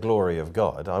by the glory of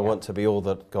God. I want to be all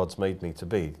that God's made me to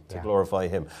be, to Yeah. glorify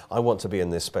Him. I want to be in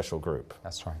this special group,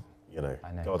 That's right.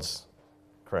 I know. God's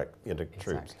correct,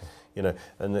 troops. Exactly.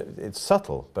 And it's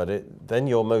subtle, but then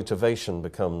your motivation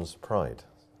becomes pride.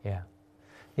 Yeah.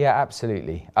 Yeah,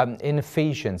 absolutely. In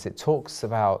Ephesians, it talks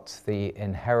about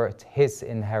His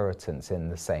inheritance in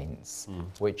the saints,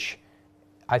 which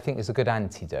I think is a good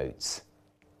antidote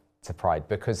to pride,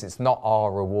 because it's not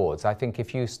our rewards. I think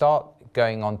if you start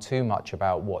going on too much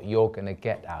about what you're going to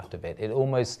get out of it, it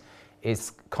almost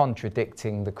is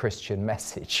contradicting the Christian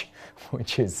message,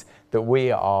 which is that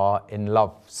we are in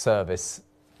love service,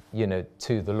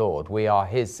 to the Lord. We are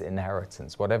His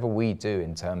inheritance. Whatever we do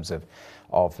in terms of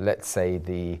let's say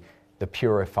the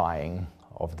purifying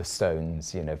of the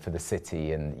stones, for the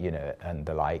city and and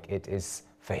the like, it is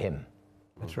for Him.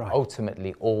 That's right.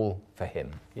 Ultimately, all for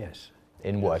Him. Yes.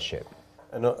 In worship.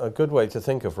 And a good way to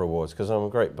think of rewards, because I'm a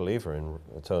great believer in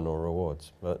eternal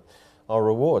rewards, but our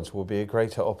rewards will be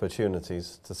greater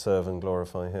opportunities to serve and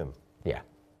glorify Him. Yeah.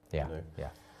 Yeah. You know. Yeah.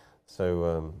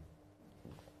 So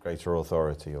greater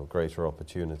authority or greater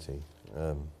opportunity.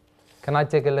 Can I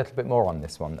dig a little bit more on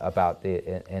this one about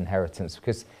the inheritance?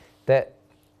 Because I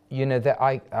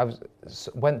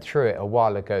went through it a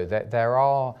while ago. That there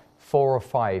are 4 or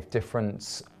 5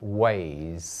 different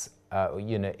ways,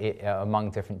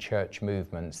 among different church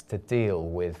movements, to deal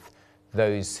with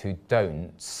those who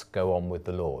don't go on with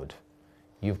the Lord.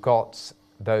 You've got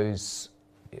those,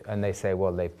 and they say,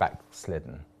 well, they've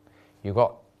backslidden. You've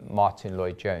got Martin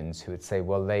Lloyd-Jones, who would say,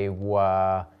 well, they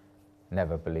were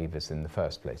never believers in the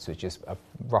first place, which is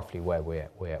roughly where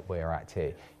we're at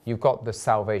here. You've got the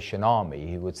Salvation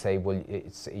Army, who would say, well,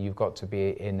 you've got to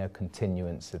be in a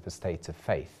continuance of the state of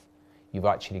faith. You've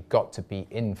actually got to be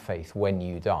in faith when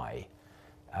you die.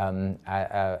 And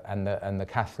the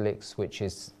Catholics, which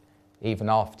is even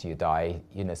after you die,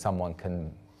 someone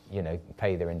can,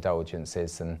 pay their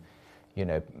indulgences and,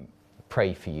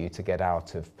 pray for you to get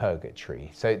out of purgatory.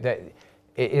 So that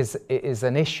it is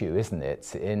an issue, isn't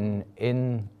it,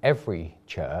 in every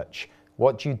church?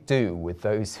 What do you do with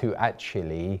those who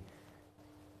actually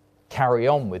carry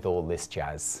on with all this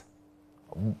jazz?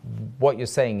 What you're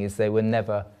saying is they were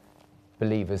never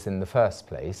believers in the first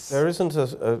place. There isn't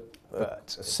a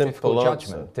simple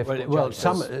answer.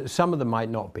 Some of them might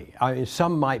not be.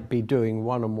 Some might be doing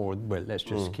one or more. Well, let's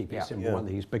just keep it simple. One of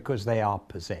these, because they are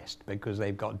possessed, because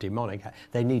they've got demonic.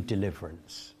 They need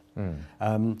deliverance.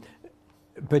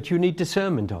 But you need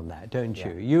discernment on that, don't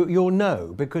you? You'll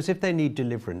know, because if they need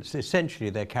deliverance, essentially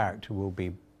their character will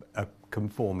be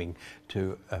conforming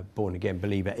to a born-again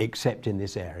believer, except in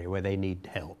this area where they need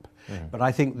help. But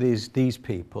I think these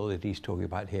people that he's talking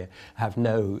about here have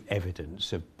no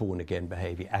evidence of born-again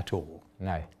behaviour at all.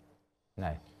 No,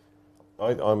 no.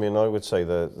 I mean, I would say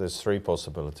that there's three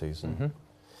possibilities.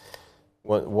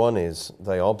 One is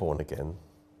they are born again,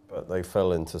 but they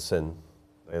fell into sin.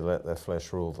 They let their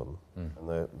flesh rule them,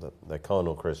 and they're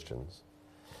carnal Christians.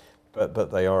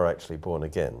 But they are actually born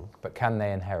again. But can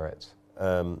they inherit?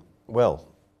 That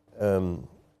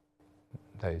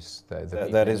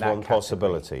is one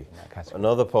possibility.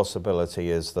 Another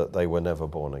possibility is that they were never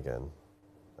born again.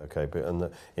 Okay,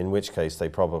 but in which case they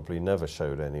probably never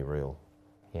showed any real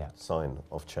sign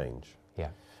of change.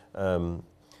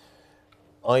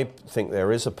 I think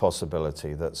there is a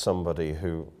possibility that somebody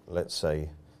who, let's say,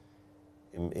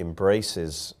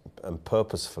 embraces and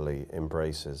purposefully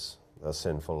embraces a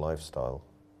sinful lifestyle,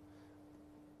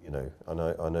 and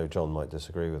I know John might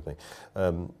disagree with me,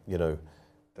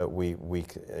 that we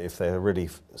if they're really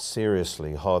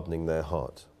seriously hardening their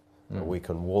heart, that we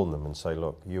can warn them and say,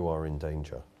 look, you are in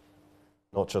danger,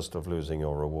 not just of losing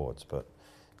your rewards, but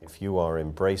if you are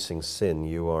embracing sin,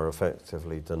 you are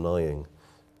effectively denying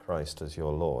Christ as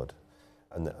your Lord,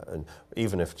 and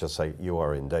even if just say you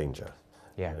are in danger,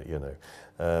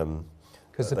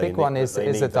 because the big one is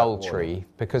adultery.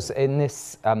 Because in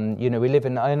this, we live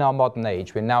in our modern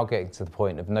age. We're now getting to the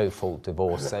point of no-fault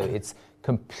divorce, so it's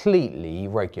completely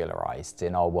regularized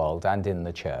in our world and in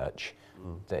the church.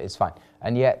 That it's fine,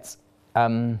 and yet,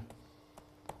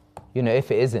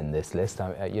 if it is in this list,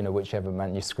 whichever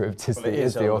manuscript is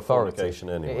the authority,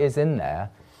 anyway. It is in there.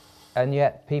 And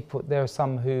yet there are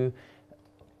some who,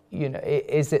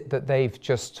 is it that they've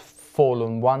just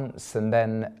fallen once and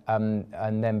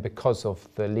then because of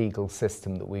the legal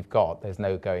system that we've got, there's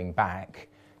no going back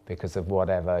because of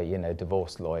whatever,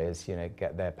 divorce lawyers,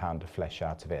 get their pound of flesh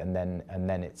out of it, and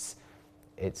then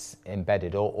it's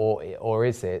embedded, or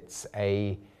is it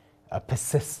a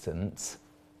persistent,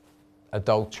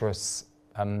 adulterous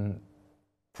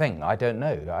thing? I don't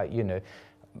know.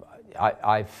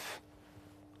 I've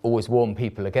always warn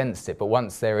people against it, but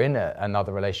once they're in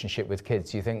another relationship with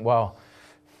kids, you think, well,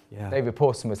 David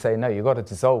Pawson would say, no, you've got to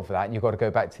dissolve that, and you've got to go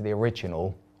back to the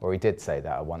original, or he did say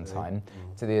that at one time,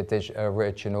 to the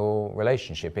original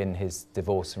relationship in his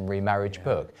divorce and remarriage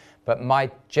book. But my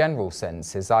general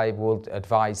sense is I will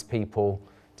advise people,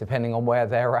 depending on where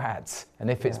they're at,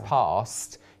 and if it's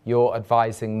past, you're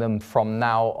advising them from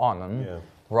now on.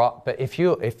 But if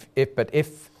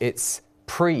it's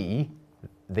pre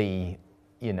the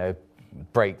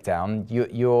breakdown,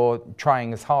 you're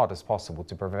trying as hard as possible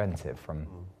to prevent it from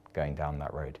going down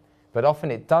that road. But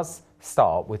often it does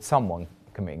start with someone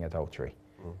committing adultery.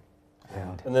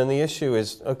 And then the issue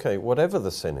is, okay, whatever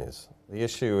the sin is, the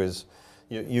issue is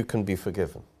you can be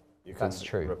forgiven. You can That's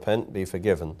true. Repent, be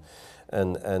forgiven.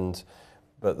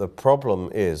 But the problem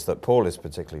is that Paul is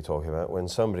particularly talking about when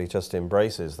somebody just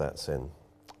embraces that sin.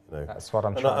 That's what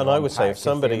I'm trying to And I would say if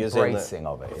somebody is in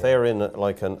if they're in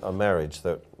a marriage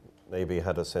that maybe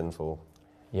had a sinful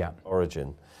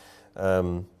origin,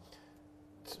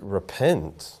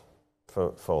 repent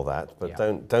for that, but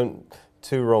don't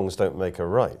two wrongs don't make a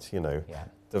right.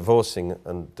 Divorcing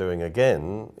and doing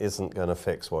again isn't going to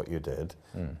fix what you did.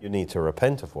 You need to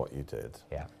repent of what you did.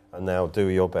 And now do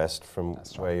your best from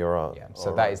where you're at.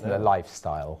 So that is the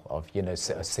lifestyle of, a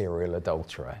serial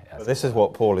adulterer. But this is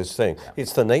what Paul is saying.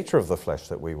 It's the nature of the flesh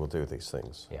that we will do these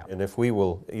things. And if we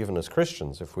will, even as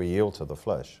Christians, if we yield to the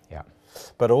flesh.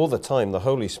 But all the time, the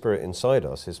Holy Spirit inside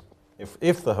us is,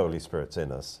 if the Holy Spirit's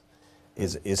in us,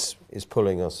 is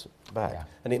pulling us back.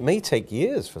 And it may take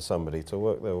years for somebody to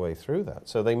work their way through that.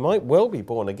 So they might well be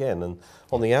born again, and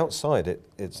on the outside,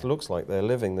 it looks like they're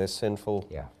living this sinful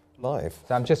life.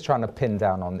 So I'm just trying to pin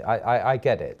down on. I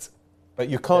get it, but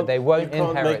you can't. They won't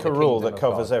inherit make a rule that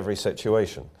covers every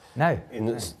situation. No.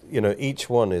 Each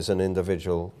one is an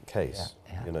individual case.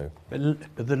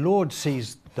 But the Lord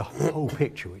sees the whole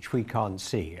picture, which we can't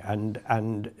see,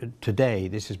 and today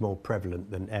this is more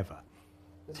prevalent than ever.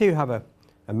 So you have a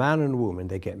man and a woman,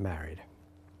 they get married,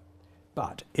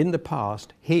 but in the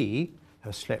past he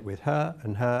has slept with her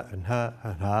and her and her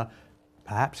and her,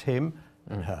 perhaps him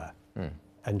and her.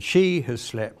 And she has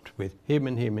slept with him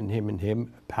and him and him and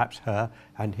him, perhaps her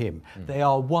and him. They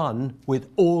are one with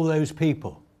all those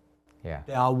people.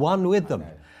 They are one with them.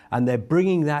 And they're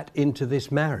bringing that into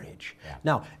this marriage.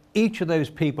 Now, each of those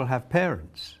people have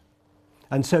parents.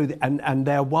 And so, and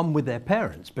they're one with their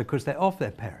parents because they're of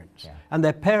their parents. Yeah. And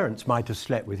their parents might have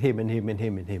slept with him and him and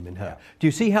him and him and her. Yeah. Do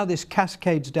you see how this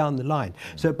cascades down the line?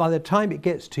 So by the time it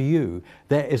gets to you,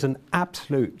 there is an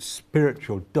absolute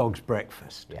spiritual dog's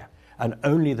breakfast. Yeah. And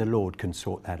only the Lord can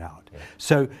sort that out. Yeah.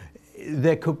 So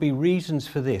there could be reasons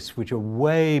for this which are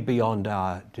way beyond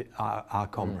our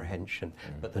comprehension,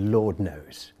 but the Lord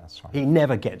knows. That's right. He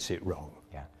never gets it wrong.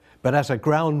 Yeah. But as a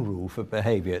ground rule for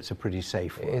behaviour, it's a pretty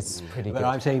safe one. It is pretty But good.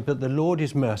 I'm saying, but the Lord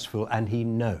is merciful and he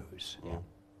knows. Yeah.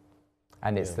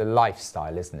 And it's the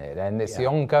lifestyle, isn't it? And it's the Yeah.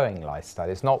 ongoing lifestyle.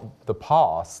 It's not the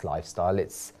past lifestyle.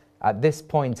 It's at this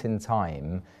point in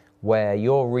time where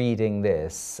you're reading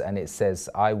this and it says,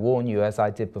 I warn you, as I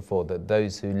did before, that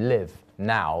those who live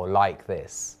now like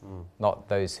this, not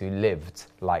those who lived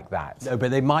like that. No, but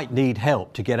they might need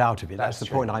help to get out of it. That's the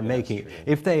true. point I'm making.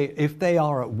 If they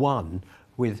are at one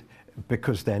with,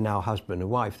 because they're now husband and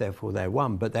wife, therefore they're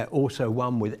one, but they're also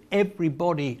one with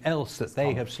everybody else that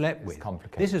they have slept with.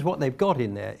 complicated. This is what they've got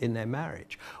in their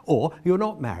marriage. Or you're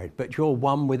not married, but you're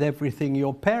one with everything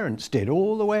your parents did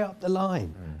all the way up the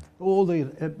line, all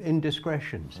the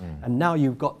indiscretions, and now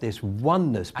you've got this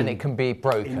oneness. And it can be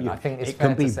broken. you. I think it's It fair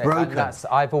can be to say. broken. And that's,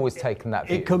 I've always taken that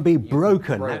view. It can be You can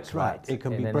broken, break that's right. that It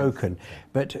can in be an broken.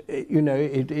 But, you know,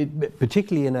 it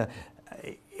particularly in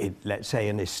let's say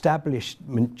an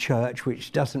establishment church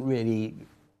which doesn't really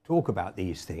talk about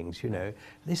these things, you know,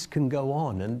 this can go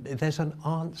on and there's an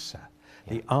answer.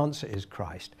 Yeah. The answer is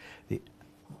Christ.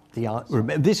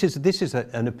 Remember, this is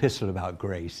an epistle about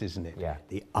grace, isn't it? Yeah.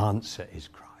 The answer is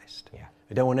Christ. Yeah.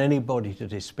 I don't want anybody to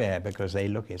despair because they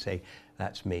look and say,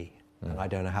 that's me, and I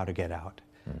don't know how to get out.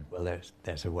 Well,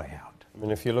 there's a way out. I mean,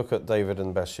 if you look at David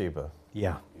and Bathsheba,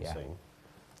 Yeah. you Yeah. see,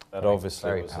 that obviously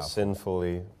very was powerful. a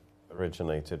sinfully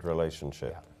originated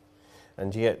relationship. Yeah.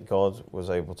 And yet God was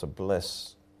able to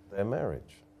bless their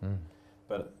marriage.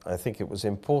 But I think it was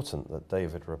important that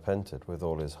David repented with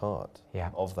all his heart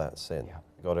of that sin,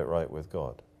 got it right with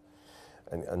God.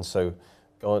 And so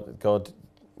God,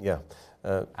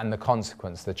 and the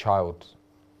consequence, the child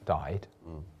died.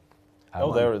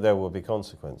 there will be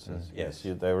consequences. Yes,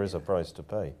 there is a price to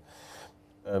pay.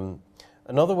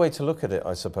 Another way to look at it,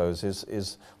 I suppose,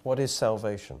 is what is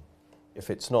salvation? If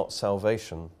it's not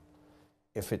salvation,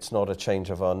 if it's not a change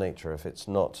of our nature, if it's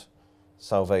not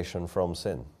salvation from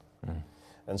sin.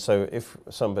 And so if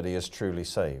somebody is truly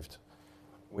saved,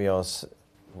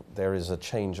 there is a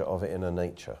change of inner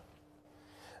nature.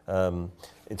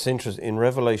 It's interesting, in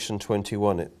Revelation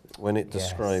 21, when it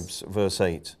describes verse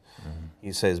 8,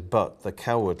 he says, but the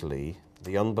cowardly,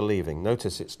 the unbelieving,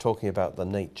 notice it's talking about the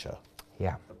nature.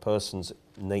 Yeah. The person's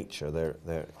nature, their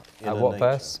inner What nature.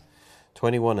 verse?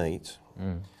 21:8.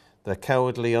 The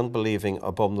cowardly, unbelieving,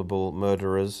 abominable,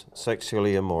 murderers,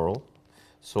 sexually immoral,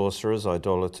 sorcerers,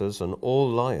 idolaters, and all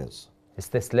liars It's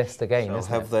this list again, shall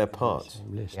isn't have it? their part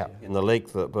List, Yeah. in the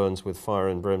lake that burns with fire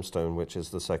and brimstone, which is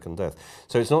the second death.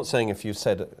 So it's not saying if you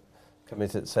said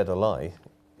a lie,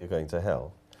 you're going to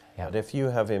hell. Yeah. But if you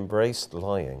have embraced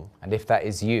lying, And if that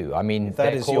is you, I mean, if that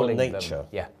they're is your calling them- nature,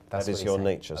 that's that what is he's your saying.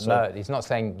 nature. No, he's not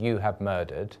saying you have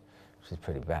murdered, which is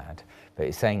pretty bad, but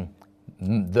he's saying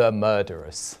the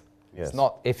murderers. Yes. It's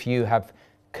not if you have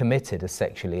committed a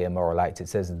sexually immoral act. It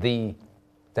says the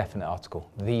definite article,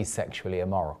 the sexually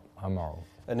immoral.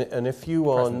 And if you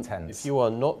are Present tense.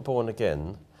 not born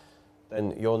again,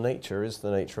 then your nature is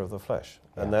the nature of the flesh,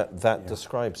 and that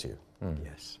describes you.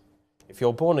 Yes. If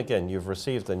you're born again, you've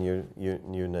received a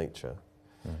new nature.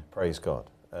 Praise God.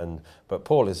 But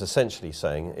Paul is essentially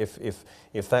saying, if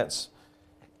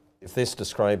this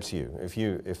describes you,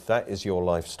 if that is your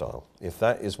lifestyle, if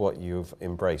that is what you've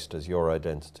embraced as your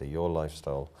identity, your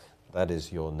lifestyle, that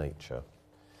is your nature,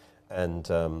 and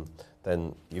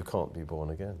then you can't be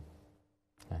born again.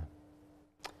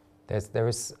 Yeah. There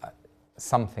is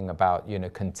something about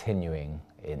continuing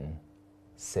in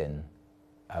sin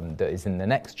that is in the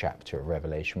next chapter of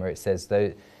Revelation, where it says,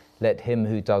 "Though let him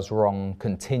who does wrong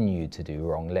continue to do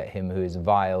wrong. Let him who is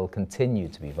vile continue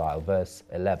to be vile." Verse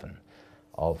 11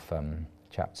 of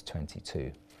chapter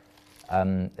 22.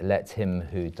 Let him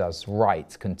who does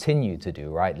right continue to do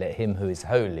right. Let him who is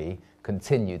holy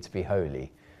continue to be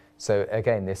holy. So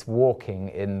again, this walking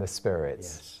in the Spirit,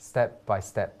 step by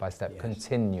step by step,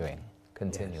 continuing.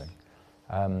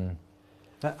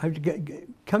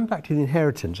 Come back to the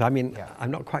inheritance. I mean, I'm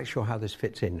not quite sure how this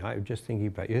fits in. I'm just thinking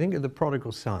about, you think of the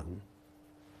prodigal son,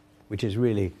 which is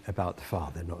really about the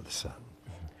father, not the son.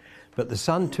 But the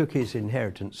son took his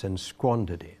inheritance and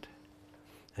squandered it.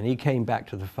 And he came back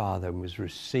to the father and was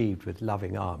received with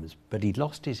loving arms. But he'd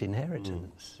lost his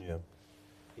inheritance. Yeah.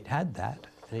 He'd had that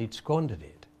and he'd squandered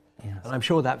it. Yes. And I'm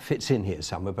sure that fits in here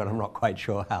somewhere, but I'm not quite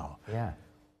sure how. Yeah.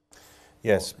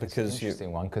 Yes, It's an because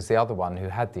interesting one, because the other one who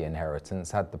had the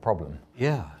inheritance had the problem.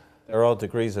 Yeah. there are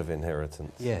degrees of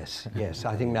inheritance. Yes, yes.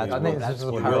 I think that's, I think that's this is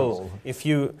a what parable. If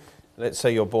you, let's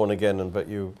say you're born again, but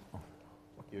you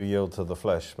yield to the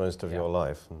flesh most of your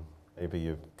life, and maybe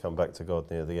you come back to God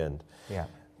near the end. Yeah.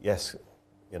 Yes,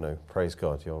 praise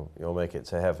God, you'll make it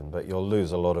to heaven, but you'll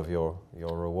lose a lot of your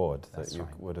reward That's that you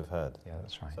right. would have had. Yeah,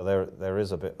 that's right. So there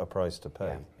is a price to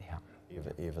pay, Yeah.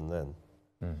 even then.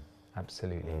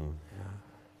 Absolutely.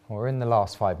 Well, we're in the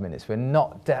last 5 minutes. We're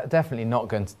not definitely not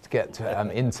going to get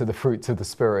to, into the fruits of the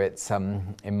Spirit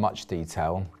in much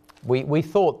detail. We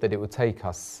thought that it would take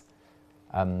us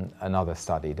another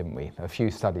study, didn't we? A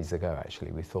few studies ago,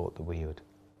 actually, we thought that we would.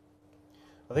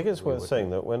 I think it's worth saying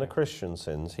that when a Christian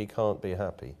sins, he can't be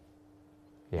happy.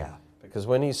 Yeah. Because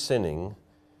when he's sinning,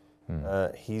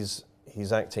 he's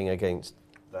acting against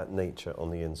that nature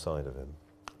on the inside of him.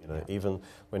 Even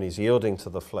when he's yielding to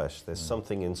the flesh, there's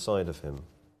something inside of him.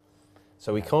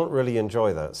 So he can't really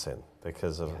enjoy that sin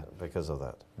because of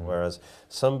that. Whereas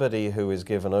somebody who is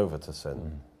given over to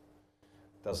sin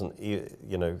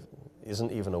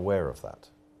isn't even aware of that.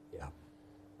 Yeah.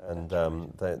 And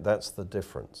that's the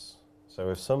difference. So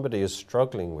if somebody is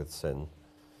struggling with sin,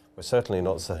 we're certainly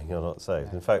not saying you're not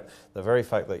saved. In fact, the very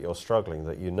fact that you're struggling,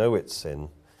 that you know it's sin,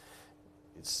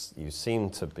 you seem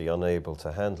to be unable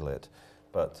to handle it,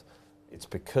 but it's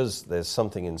because there's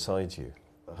something inside you.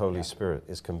 The Holy Spirit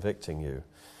is convicting you.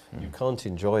 You can't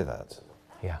enjoy that.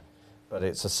 Yeah. But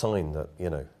it's a sign that,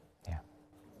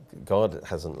 God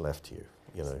hasn't left you.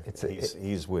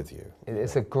 He's with you.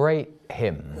 It's a great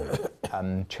hymn,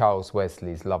 Charles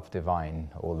Wesley's Love Divine,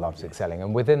 or Love's Excelling.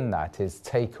 And within that is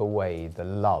take away the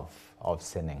love of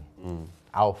sinning.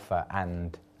 Alpha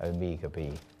and Omega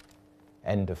be.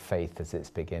 End of faith as its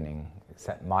beginning.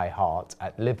 Set my heart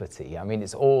at liberty. I mean,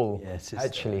 it's all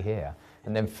actually here.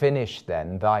 And then finish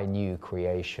then thy new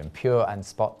creation, pure and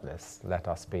spotless let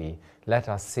us be. Let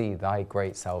us see thy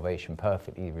great salvation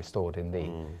perfectly restored in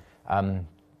thee.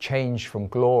 Change from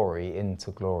glory into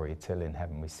glory till in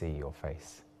heaven we see your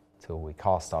face. Till we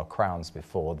cast our crowns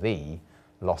before thee,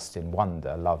 lost in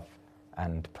wonder, love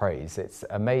and praise. It's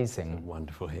amazing. It's a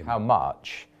wonderful hymn. How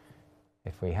much,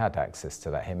 if we had access to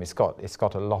that hymn, it's got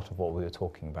a lot of what we were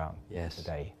talking about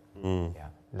today. Yeah.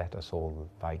 Let us all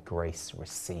thy grace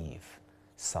receive,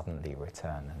 suddenly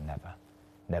return, and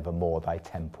never more thy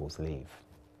temples leave.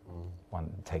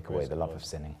 Take away the love of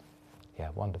sinning. Yeah,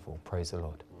 wonderful. Praise the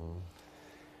Lord.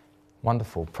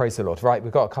 Wonderful. Praise the Lord. Right,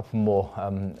 we've got a couple more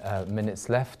minutes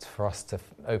left for us to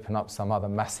open up some other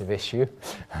massive issue.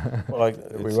 Well,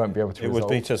 we won't be able to resolve. It would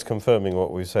be just confirming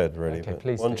what we said, really. Okay,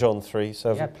 please 1 do. John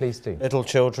 3:7. Yeah, please do. Little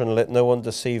children, let no one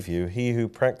deceive you. He who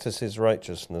practices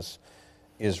righteousness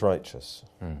is righteous,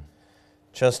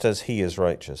 just as he is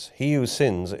righteous. He who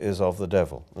sins is of the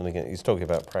devil. And again, he's talking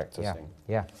about practicing.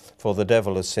 Yeah. For the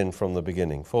devil has sinned from the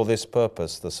beginning. For this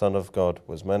purpose the Son of God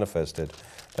was manifested,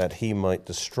 that he might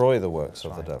destroy the works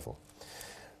of the devil.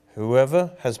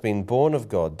 Whoever has been born of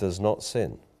God does not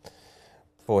sin,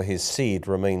 for his seed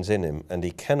remains in him, and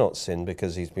he cannot sin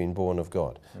because he's been born of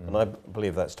God. And I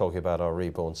believe that's talking about our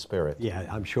reborn spirit. Yeah,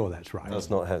 I'm sure that's right.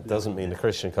 Doesn't mean a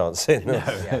Christian can't sin.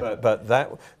 But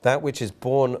that which is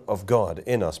born of God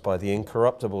in us by the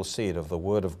incorruptible seed of the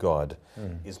Word of God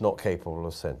is not capable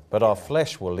of sin. But our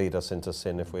flesh will lead us into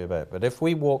sin if we obey it. But if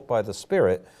we walk by the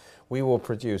Spirit, we will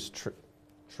produce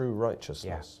true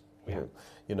righteousness.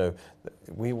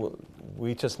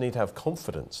 We just need to have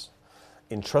confidence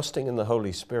in trusting in the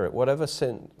Holy Spirit. Whatever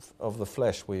sin of the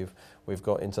flesh we've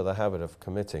got into the habit of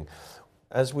committing,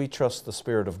 as we trust the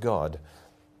Spirit of God,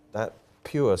 that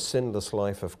pure, sinless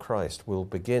life of Christ will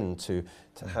begin to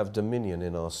have dominion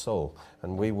in our soul,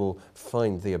 and we will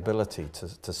find the ability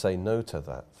to say no to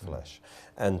that flesh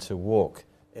and to walk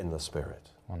in the Spirit.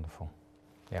 Wonderful.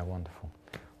 Yeah, wonderful.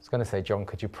 I was going to say, John,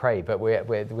 could you pray? But we're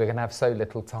going to have so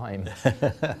little time.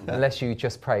 Unless you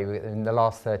just pray. In the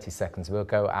last 30 seconds, we'll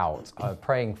go out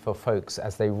praying for folks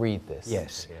as they read this.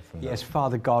 Yes,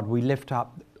 Father God, we lift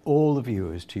up all the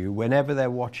viewers to you, whenever they're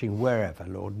watching, wherever,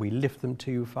 Lord. We lift them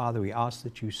to you, Father. We ask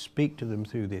that you speak to them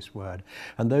through this word.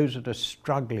 And those that are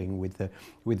struggling with the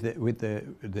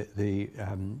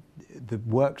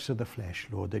works of the flesh,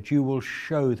 Lord, that you will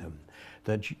show them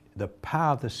that the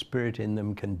power of the Spirit in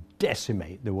them can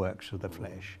decimate the works of the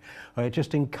flesh. I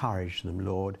just encourage them,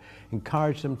 Lord.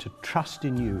 Encourage them to trust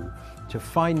in you, to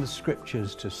find the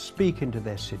scriptures, to speak into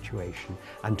their situation,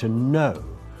 and to know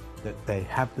that they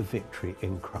have the victory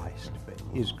in Christ for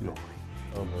his glory.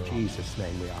 In Jesus'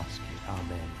 name we ask it.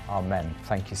 Amen. Amen.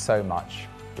 Thank you so much.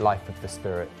 Life of the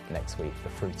Spirit next week, the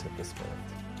fruit of the Spirit.